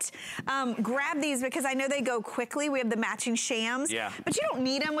set, grab these because I know they go quickly. We have the matching shams. Yeah. But you don't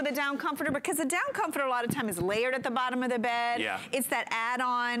need them with a down comforter because the down comforter a lot of time is layered at the bottom of the bed. Yeah. It's that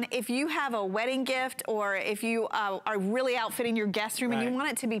add-on. If you have a wedding gift or if you are really outfitting your guest room and you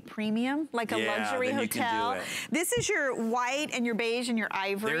want it to be premium, like a luxury hotel, this is your white and your beige and your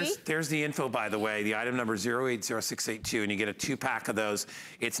ivory. There's the info, by the way. The item number 080682, and you get a 2-pack of those.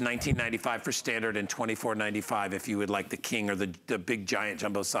 It's $19.95 for standard and $24.95 if you would like the king or the big giant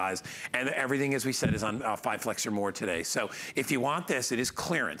jumbo size. And everything, as we said, is on 5 flex or more today. So if you want this, it is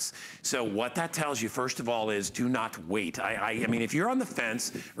clearance. So what that tells you, first of all, is do not wait. I mean, if you're on the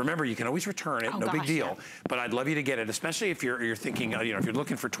fence, remember, you can always return it, no big deal. But I'd love you to get it, especially if you're thinking, you know, if you're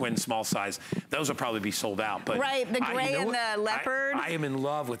looking for twin small size, those will probably be sold out. But right, the gray and the leopard. I am in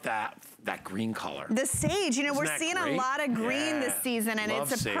love with that green color. The sage, you know, we're seeing a lot of green this season, and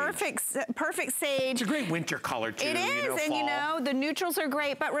it's a perfect sage. It's a great winter color too. It is, and you know, the neutrals are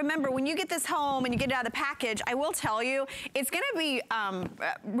great, but remember, when you get this home and you get it out of the package, I will tell you, it's gonna be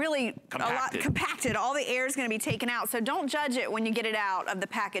really compacted. All the air is gonna be taken out, so don't judge it when you get it out of the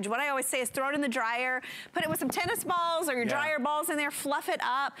package. What I always say is throw it in the dryer, put it with some tennis balls or your dryer balls in there, fluff it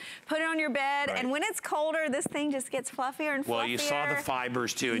up, put it on your bed, and when it's colder, this thing just gets fluffier and fluffier. Well, you saw the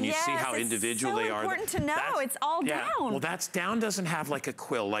fibers too, and you see how individual they are. It's important to know. It's all down. Well, down doesn't have like a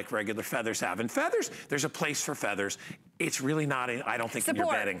quill like regular feathers have. And feathers, there's a place for feathers. It's really not, I don't think, in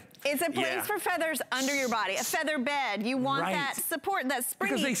your bedding. It's a place for feathers under your body. A feather bed. You want that support, that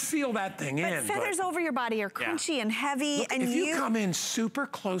springy. Because they seal that thing in. But feathers over your body are crunchy and heavy. Look, and if you come in super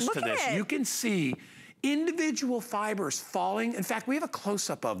close to this, you can see individual fibers falling. In fact, we have a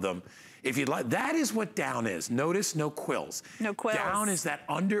close-up of them. If you'd like, that is what down is. Notice no quills. No quills. Down is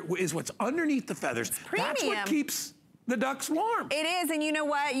what's underneath the feathers. It's premium. That's what keeps the ducks warm. It is, and you know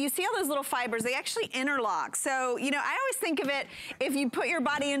what? You see all those little fibers, they actually interlock. So, you know, I always think of it, if you put your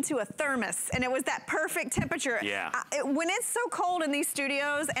body into a thermos and it was that perfect temperature. When it's so cold in these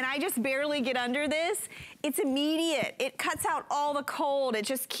studios and I just barely get under this, it's immediate. It cuts out all the cold. It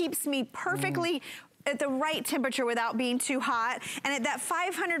just keeps me perfectly at the right temperature without being too hot. And at that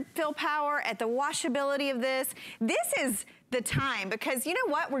 500 fill power, at the washability of this is the time, because you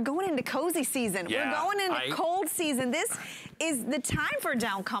know what? We're going into cozy season. We're going into cold season. This is the time for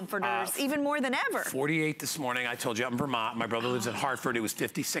down comforters, even more than ever. 48 this morning. I told you I'm in Vermont. My brother lives in Hartford. It was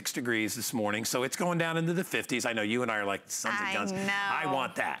 56 degrees this morning, so it's going down into the 50s. I know you and I are like sons of guns. I I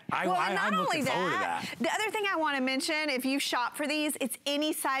want that. I'm looking forward to that. The other thing I want to mention, if you shop for these, it's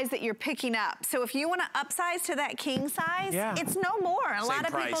any size that you're picking up. So if you want to upsize to that king size, it's no more. A lot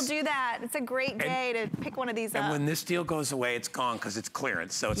of people do that. It's a great day to pick one of these up. And when this deal goes away, it's gone because it's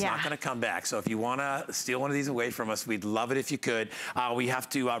clearance, so it's not going to come back. So if you want to steal one of these away from us, we'd love it if you could. We have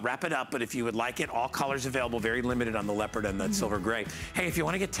to wrap it up, but if you would like it, all colors available, very limited on the leopard and the silver gray. Hey, if you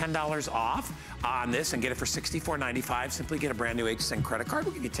want to get $10 off on this and get it for $64.95, simply get a brand new HSN credit card.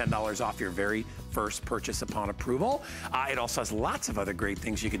 We'll give you $10 off your very first purchase upon approval. It also has lots of other great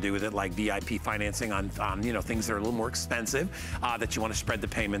things you can do with it, like VIP financing on you know, things that are a little more expensive that you want to spread the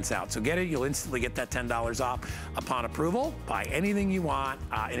payments out. So get it, you'll instantly get that $10 off upon approval. call, buy anything you want,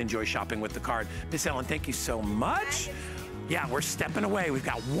 and enjoy shopping with the card. Miss Ellen, thank you so much. Yeah, we're stepping away. We've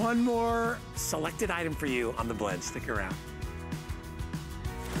got one more selected item for you on the blend. Stick around.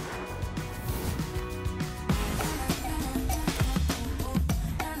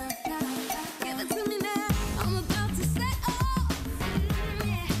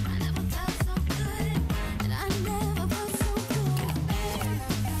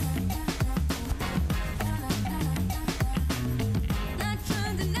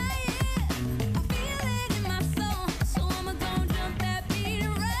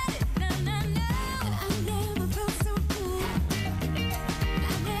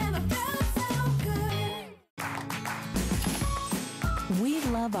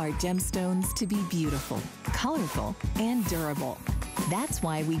 Our gemstones to be beautiful, colorful, and durable. That's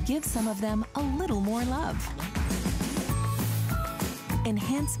why we give some of them a little more love.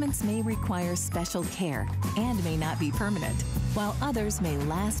 Enhancements may require special care and may not be permanent, while others may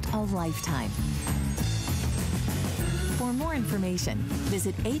last a lifetime. For more information,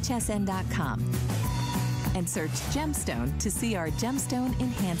 visit hsn.com and search gemstone to see our gemstone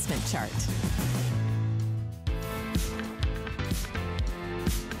enhancement chart.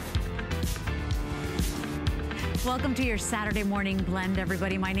 Welcome to your Saturday morning blend,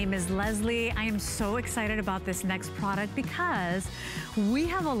 everybody. My name is Leslie. I am so excited about this next product because we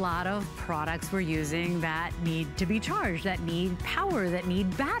have a lot of products we're using that need to be charged, that need power, that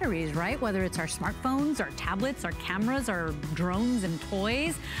need batteries, right? Whether it's our smartphones, our tablets, our cameras, our drones and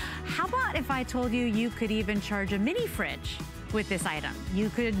toys. How about if I told you you could even charge a mini fridge with this item? You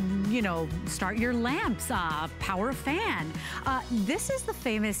could, you know, start your lamps, power a fan. This is the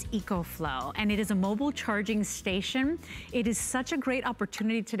famous EcoFlow, and it is a mobile charging station. It is such a great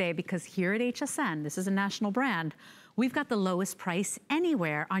opportunity today because here at HSN, this is a national brand, we've got the lowest price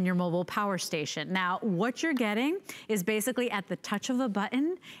anywhere on your mobile power station. Now, what you're getting is basically at the touch of a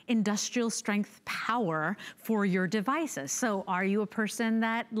button, industrial strength power for your devices. So are you a person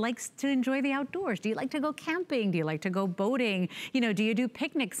that likes to enjoy the outdoors? Do you like to go camping? Do you like to go boating? You know, do you do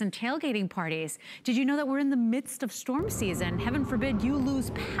picnics and tailgating parties? Did you know that we're in the midst of storm season? Heaven forbid you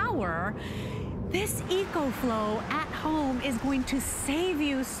lose power. This EcoFlow at home is going to save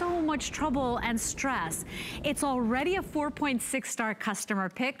you so much trouble and stress. It's already a 4.6-star customer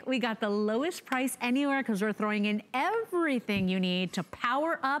pick. We got the lowest price anywhere because we're throwing in everything you need to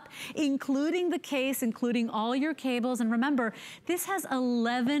power up, including the case, including all your cables. And remember, this has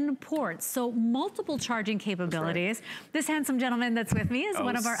 11 ports, so multiple charging capabilities. Right. This handsome gentleman that's with me is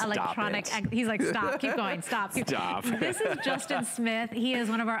one of our electronic, he's like, stop, keep going, stop. Stop. This is Justin Smith. He is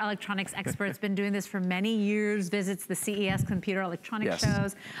one of our electronics experts, been doing this for many years, visits the CES computer electronics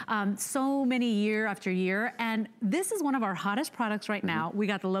shows, so many year after year. And this is one of our hottest products right now. We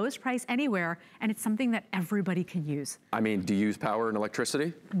got the lowest price anywhere, and it's something that everybody can use. I mean, do you use power and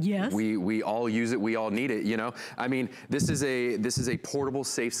electricity? Yes. We all use it, we all need it, you know? I mean, this is a portable,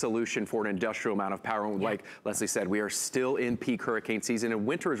 safe solution for an industrial amount of power. And like Leslie said, we are still in peak hurricane season, and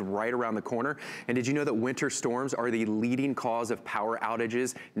winter is right around the corner. And did you know that winter storms are the leading cause of power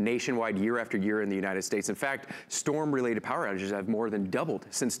outages nationwide year after year in the United States? In fact, storm-related power outages have more than doubled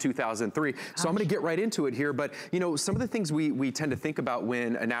since 2003. So I'm gonna get right into it here, but you know, some of the things we tend to think about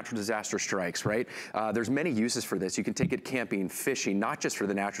when a natural disaster strikes, right? There's many uses for this. You can take it camping, fishing, not just for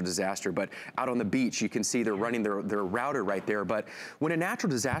the natural disaster, but out on the beach. You can see they're running their router right there. But when a natural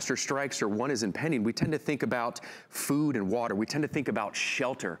disaster strikes or one is impending, we tend to think about food and water. We tend to think about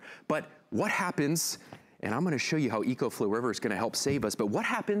shelter. But what happens, and I'm gonna show you how EcoFlow River is gonna help save us, but what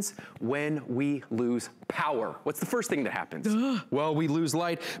happens when we lose power? What's the first thing that happens? Well, we lose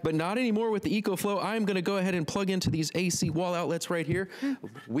light, but not anymore with the EcoFlow. I'm gonna go ahead and plug into these AC wall outlets right here.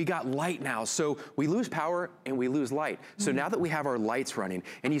 We got light now, so we lose power and we lose light. So now that we have our lights running,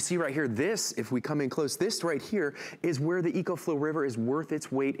 and you see right here, this, if we come in close, this right here is where the EcoFlow River is worth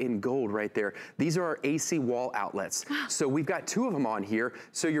its weight in gold right there. These are our AC wall outlets. So we've got 2 of them on here,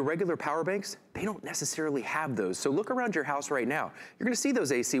 so your regular power banks, they don't necessarily have those. So look around your house right now. You're gonna see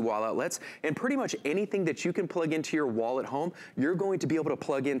those AC wall outlets, and pretty much anything that you can plug into your wall at home, you're going to be able to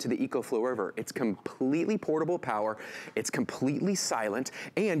plug into the EcoFlow River. It's completely portable power, it's completely silent,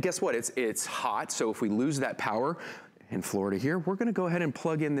 and guess what? It's hot, so if we lose that power, in Florida here, we're gonna go ahead and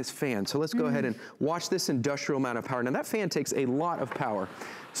plug in this fan. So let's go ahead and watch this industrial amount of power. Now that fan takes a lot of power.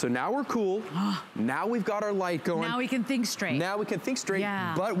 So now we're cool. Now we've got our light going. Now we can think straight. Now we can think straight,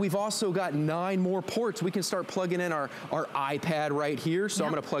 but we've also got 9 more ports. We can start plugging in our iPad right here. So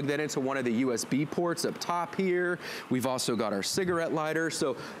I'm gonna plug that into one of the USB ports up top here. We've also got our cigarette lighter.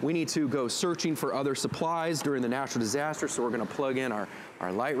 So we need to go searching for other supplies during the natural disaster. So we're gonna plug in our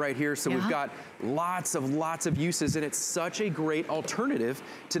our light right here. So we've got lots of uses, and it's such a great alternative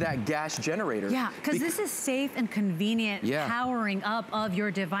to that gas generator. Yeah, because this is safe and convenient powering up of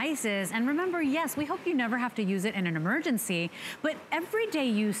your devices. And remember, yes, we hope you never have to use it in an emergency, but everyday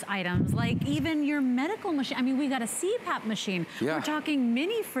use items, like even your medical machine. I mean, we got a CPAP machine. We're talking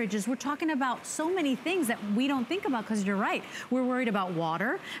mini fridges. We're talking about so many things that we don't think about, because you're right. We're worried about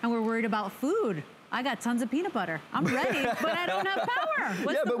water and we're worried about food. I got tons of peanut butter. I'm ready, but I don't have power.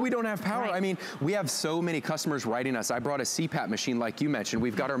 But we don't have power. I mean, we have so many customers writing us. I brought a CPAP machine like you mentioned.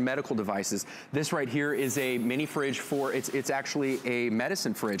 We've got our medical devices. This right here is a mini fridge for, it's actually a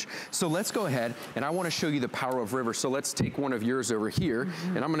medicine fridge. So let's go ahead, and I want to show you the power of River. So let's take one of yours over here,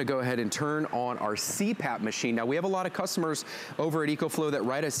 and I'm going to go ahead and turn on our CPAP machine. Now, we have a lot of customers over at EcoFlow that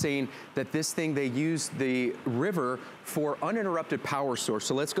write us saying that this thing, they use the River for uninterrupted power source.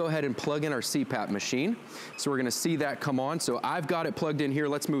 So let's go ahead and plug in our CPAP machine. So we're gonna see that come on. So I've got it plugged in here.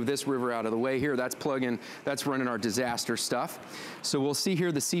 Let's move this River out of the way here. That's plugging, that's running our disaster stuff. So we'll see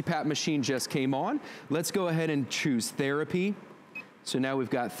here the CPAP machine just came on. Let's go ahead and choose therapy. So now we've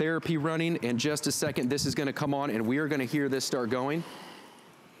got therapy running. In just a second, this is gonna come on and we are gonna hear this start going.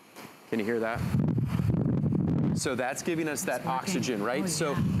 Can you hear that? So that's giving us that oxygen, right?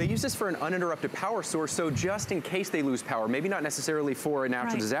 So they use this for an uninterrupted power source. So just in case they lose power, maybe not necessarily for a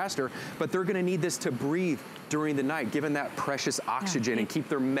natural disaster, but they're gonna need this to breathe during the night, given that precious oxygen and keep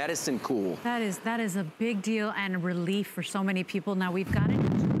their medicine cool. That is a big deal and relief for so many people. Now we've got it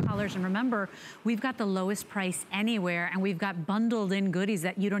in 2 colors, and remember, we've got the lowest price anywhere, and we've got bundled in goodies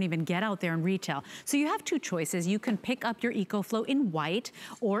that you don't even get out there in retail. So you have 2 choices. You can pick up your EcoFlow in white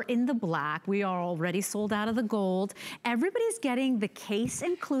or in the black. We are already sold out of the gold. Everybody's getting the case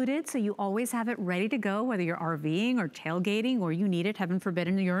included, so you always have it ready to go, whether you're RVing or tailgating or you need it, heaven forbid,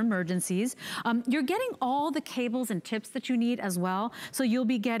 in your emergencies. You're getting all the cables and tips that you need as well. So you'll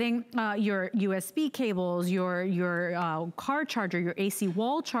be getting your USB cables, your car charger, your AC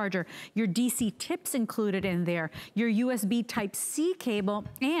wall charger, your DC tips included in there, your USB Type-C cable,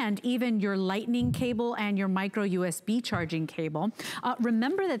 and even your lightning cable and your micro USB charging cable.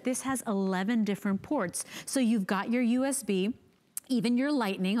 Remember that this has 11 different ports. So you've got your USB, even your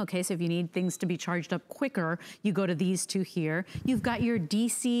lightning, okay, so if you need things to be charged up quicker, you go to these 2 here. You've got your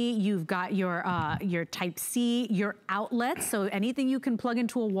DC, you've got your Type-C, your outlets, so anything you can plug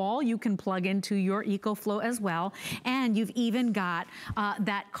into a wall, you can plug into your EcoFlow as well. And you've even got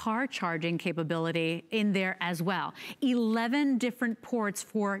that car charging capability in there as well. 11 different ports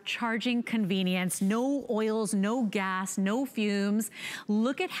for charging convenience, no oils, no gas, no fumes.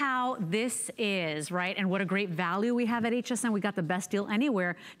 Look at how this is, right? And what a great value we have at HSN. We got the best deal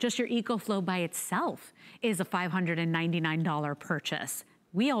anywhere. Just your EcoFlow by itself is a $599 purchase.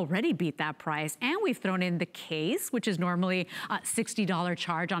 We already beat that price, and we've thrown in the case, which is normally a $60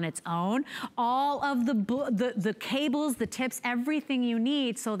 charge on its own. All of the cables, the tips, everything you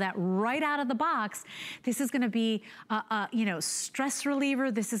need, so that right out of the box, this is gonna be you know, stress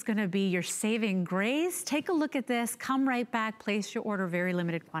reliever. This is gonna be your saving grace. Take a look at this, come right back, place your order, very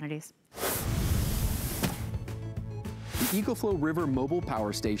limited quantities. The EcoFlow River Mobile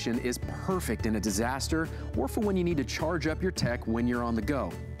Power Station is perfect in a disaster or for when you need to charge up your tech when you're on the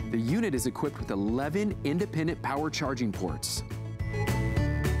go. The unit is equipped with 11 independent power charging ports.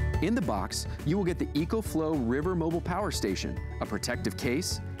 In the box, you will get the EcoFlow River Mobile Power Station, a protective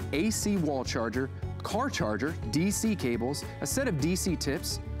case, AC wall charger, car charger, DC cables, a set of DC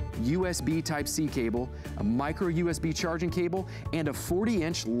tips, USB Type-C cable, a micro USB charging cable, and a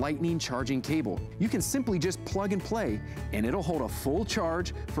 40-inch lightning charging cable. You can simply just plug and play, and it'll hold a full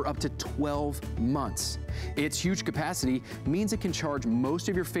charge for up to 12 months. Its huge capacity means it can charge most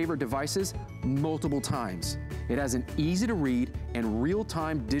of your favorite devices multiple times. It has an easy-to-read and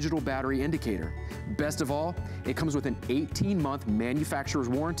real-time digital battery indicator. Best of all, it comes with an 18-month manufacturer's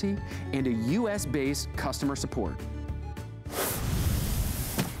warranty and a US-based customer support.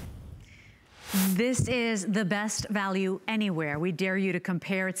 This is the best value anywhere. We dare you to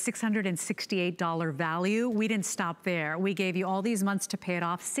compare. It's $668 value. We didn't stop there. We gave you all these months to pay it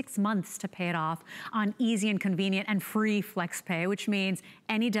off, 6 months to pay it off on easy and convenient and free flex pay, which means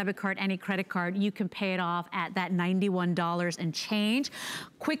any debit card, any credit card, you can pay it off at that $91 and change.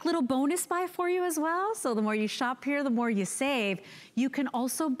 Quick little bonus buy for you as well. So the more you shop here, the more you save. You can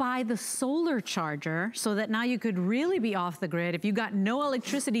also buy the solar charger so that now you could really be off the grid. If you got no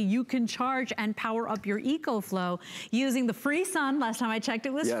electricity, you can charge and power up your EcoFlow using the free sun. Last time I checked,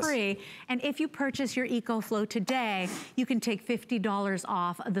 it was free. And if you purchase your EcoFlow today, you can take $50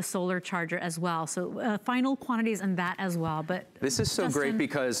 off the solar charger as well. So final quantities and that as well. But this is so great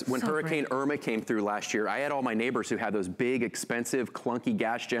because when Hurricane Irma came through last year, I had all my neighbors who had those big, expensive, clunky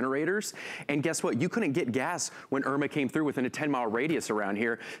gas generators. And guess what? You couldn't get gas when Irma came through within a 10-mile radius around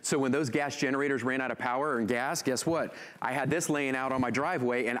here. So when those gas generators ran out of power and gas, guess what? I had this laying out on my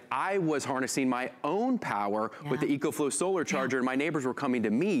driveway, and I was harnessing my own power with the EcoFlow solar charger, and my neighbors were coming to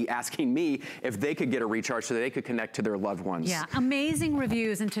me, asking me if they could get a recharge so that they could connect to their loved ones. Yeah, amazing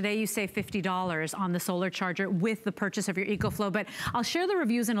reviews, and today you save $50 on the solar charger with the purchase of your EcoFlow. But I'll share the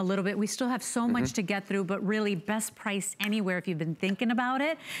reviews in a little bit. We still have so much to get through, but really best price anywhere if you've been thinking about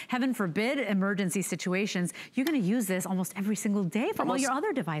it. Heaven forbid, emergency situations, you're gonna use this almost every single day for all your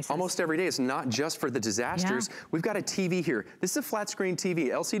other devices. Almost every day. It's not just for the disasters. We've got a TV here. This is a flat screen TV,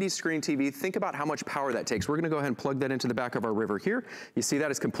 LCD screen TV. Think about how much power that takes. We're gonna go ahead and plug that into the back of our river here. You see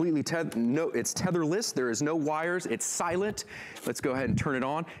that it's completely it's tetherless. There is no wires. It's silent. Let's go ahead and turn it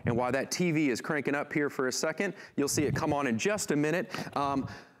on. And while that TV is cranking up here for a second, you'll see it come on in just a minute.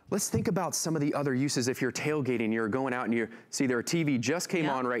 Let's think about some of the other uses. If you're tailgating, you're going out and you see their TV just came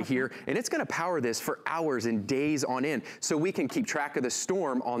on right here, and it's gonna power this for hours and days on end. So we can keep track of the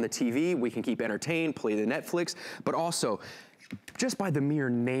storm on the TV, we can keep entertained, play the Netflix, but also, just by the mere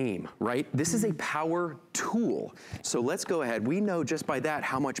name, right? This is a power tool. So let's go ahead. We know just by that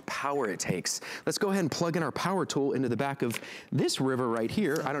how much power it takes. Let's go ahead and plug in our power tool into the back of this river right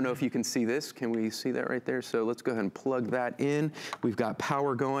here. I don't know if you can see this. Can we see that right there? So let's go ahead and plug that in. We've got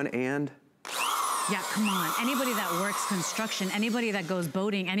power going and yeah, come on. Anybody that works construction, anybody that goes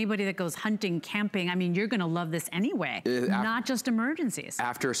boating, anybody that goes hunting, camping, I mean, you're gonna love this anyway, not just emergencies.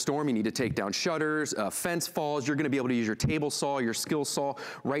 After a storm, you need to take down shutters, fence falls, you're gonna be able to use your table saw, your skill saw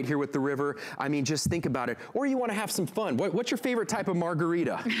right here with the river. I mean, just think about it. Or you wanna have some fun. What's your favorite type of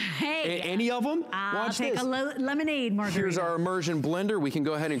margarita? Hey. Any of them? I'll take a lemonade margarita. Here's our immersion blender. We can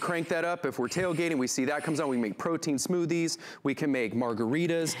go ahead and crank that up. If we're tailgating, we see that comes on. We can make protein smoothies. We can make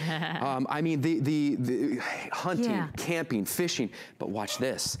margaritas. I mean, the hunting, camping, fishing, but watch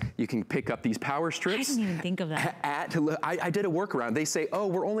this. You can pick up these power strips. I didn't even think of that. I did a workaround. They say, oh,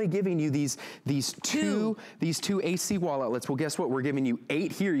 we're only giving you these two AC wall outlets. Well, guess what? We're giving you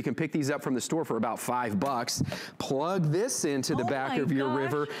 8 here. You can pick these up from the store for about $5. Plug this into the back of your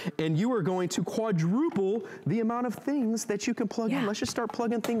river, and you are going to quadruple the amount of things that you can plug in. Let's just start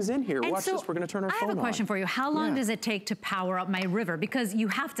plugging things in here. Watch this. We're going to turn our phone on. I have a question for you. How long does it take to power up my river? Because you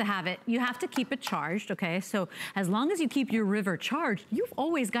have to have it. You have to keep it charged, okay? So as long as you keep your river charged, you've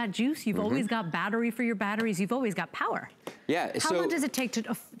always got juice, you've always got battery for your batteries, you've always got power. Yeah. How long does it take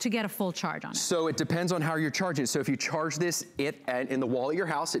to get a full charge on it? So it depends on how you're charging. So if you charge this in the wall at your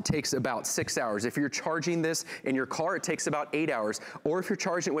house, it takes about 6 hours. If you're charging this in your car, it takes about 8 hours. Or if you're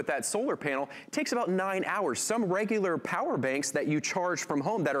charging it with that solar panel, it takes about 9 hours. Some regular power banks that you charge from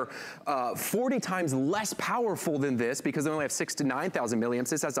home that are 40 times less powerful than this, because they only have 6,000 to 9,000 milliamps.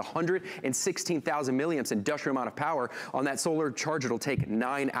 This has 116,000 milliamps industrial amount of power. On that solar charger, it'll take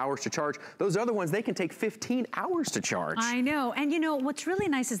 9 hours to charge. Those other ones, they can take 15 hours to charge. I know. And you know, what's really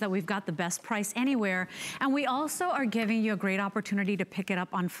nice is that we've got the best price anywhere. And we also are giving you a great opportunity to pick it up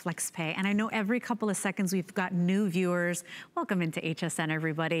on FlexPay. And I know every couple of seconds we've got new viewers. Welcome into HSN,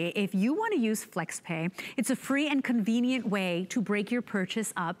 everybody. If you want to use FlexPay, it's a free and convenient way to break your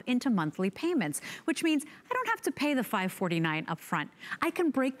purchase up into monthly payments, which means I don't have to pay the $549 up front. I can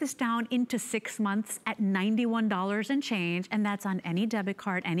break this down into 6 months at $91 and change, and that's on any debit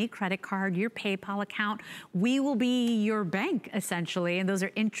card, any credit card, your PayPal account. We will be your bank, essentially, and those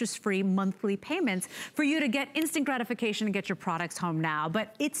are interest-free monthly payments for you to get instant gratification and get your products home now.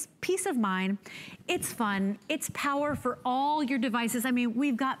 But it's peace of mind, it's fun, it's power for all your devices. I mean,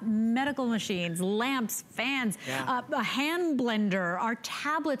 we've got medical machines, lamps, fans, a hand blender, our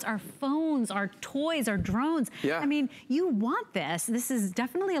tablets, our phones, our toys, our drones. I mean, you want this. This is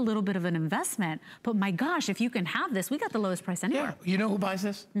definitely a little bit of an investment, but my gosh, if you can have this, we got the lowest price anywhere. You know who buys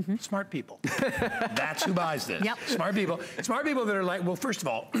this? Smart people. That's who buys this. Smart people. Smart people that are like, well, first of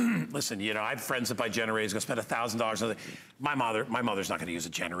all, listen, you know, I have friends that buy generators, gonna spend $1,000. My mother's not gonna use a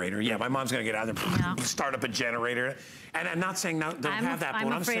generator. Yeah, my mom's gonna get out there, start up a generator. And I'm not saying don't have that, but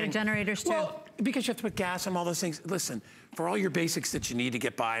I'm afraid of generators too. Well, because you have to put gas on all those things. Listen, for all your basics that you need to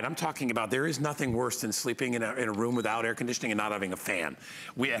get by, and I'm talking about there is nothing worse than sleeping in a room without air conditioning and not having a fan.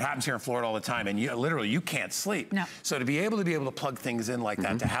 It happens here in Florida all the time, and literally you can't sleep. No. So to be able to plug things in like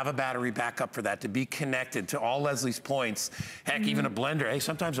that, to have a battery backup for that, to be connected to all Leslie's points, heck, even a blender. Hey,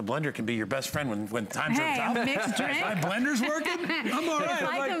 sometimes a blender can be your best friend when times are tough. Hey, a mixed drink. If my blender's working, I'm all right. If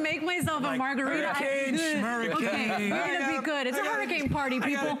I can make myself a margarita, hurricane, okay, we're gonna be good. It's a hurricane party,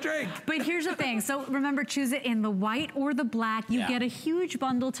 people. But here's the thing. So remember, choose it in the white or the black. You get a huge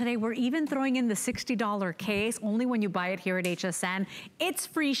bundle today. We're even throwing in the $60 case, only when you buy it here at HSN. It's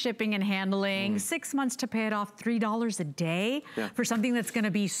free shipping and handling, 6 months to pay it off, $3 a day for something that's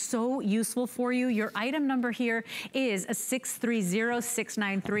gonna be so useful for you. Your item number here is a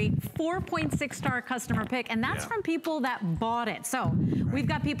 630693, 4.6 star customer pick, and that's from people that bought it. So we've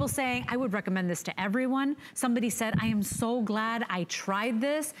got people saying, I would recommend this to everyone. Somebody said, I am so glad I tried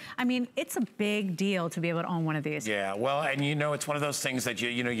this. I mean, it's a big deal to be able to own one of these. Yeah, well, and it's one of those things that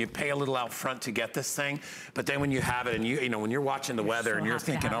you pay a little out front to get this thing, but then when you have it and when you're watching the weather and you're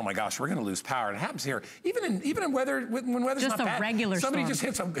thinking, oh my gosh, we're gonna lose power. And it happens here, even in weather, when weather's just not bad. Just a regular Somebody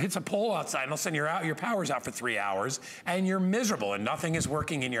storm. just hits a pole outside and all of a sudden your power's out for 3 hours and you're miserable and nothing is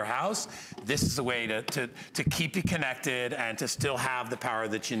working in your house. This is the way to keep you connected and to still have the power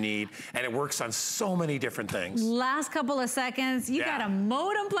that you need. And it works on so many different things. Last couple of seconds, you got a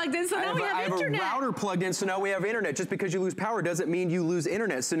modem plugged in, so now we have internet. I have a router plugged in, so now we have internet. Just because you lose power doesn't mean you lose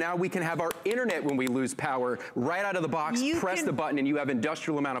internet. So now we can have our internet when we lose power right out of the box. Press the button and you have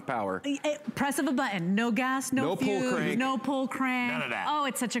industrial amount of power. Press of a button. No gas, no fuse, pull crank. no pull crank. None of that. Oh,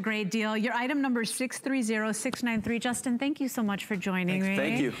 it's such a great deal. Your item number is 630693. Justin, thank you so much for joining me.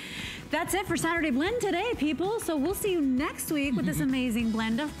 Thank you. That's it for Saturday Blend today, people. So we'll see you next week with this amazing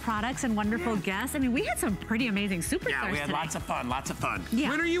blend of products and wonderful guests. I mean, we had some pretty amazing superstars Yeah, we had today. lots of fun, lots of fun. Yeah.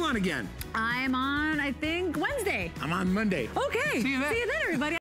 When are you on again? I'm on, I think, Wednesday. I'm on Monday. Okay. See you then. See you then, everybody.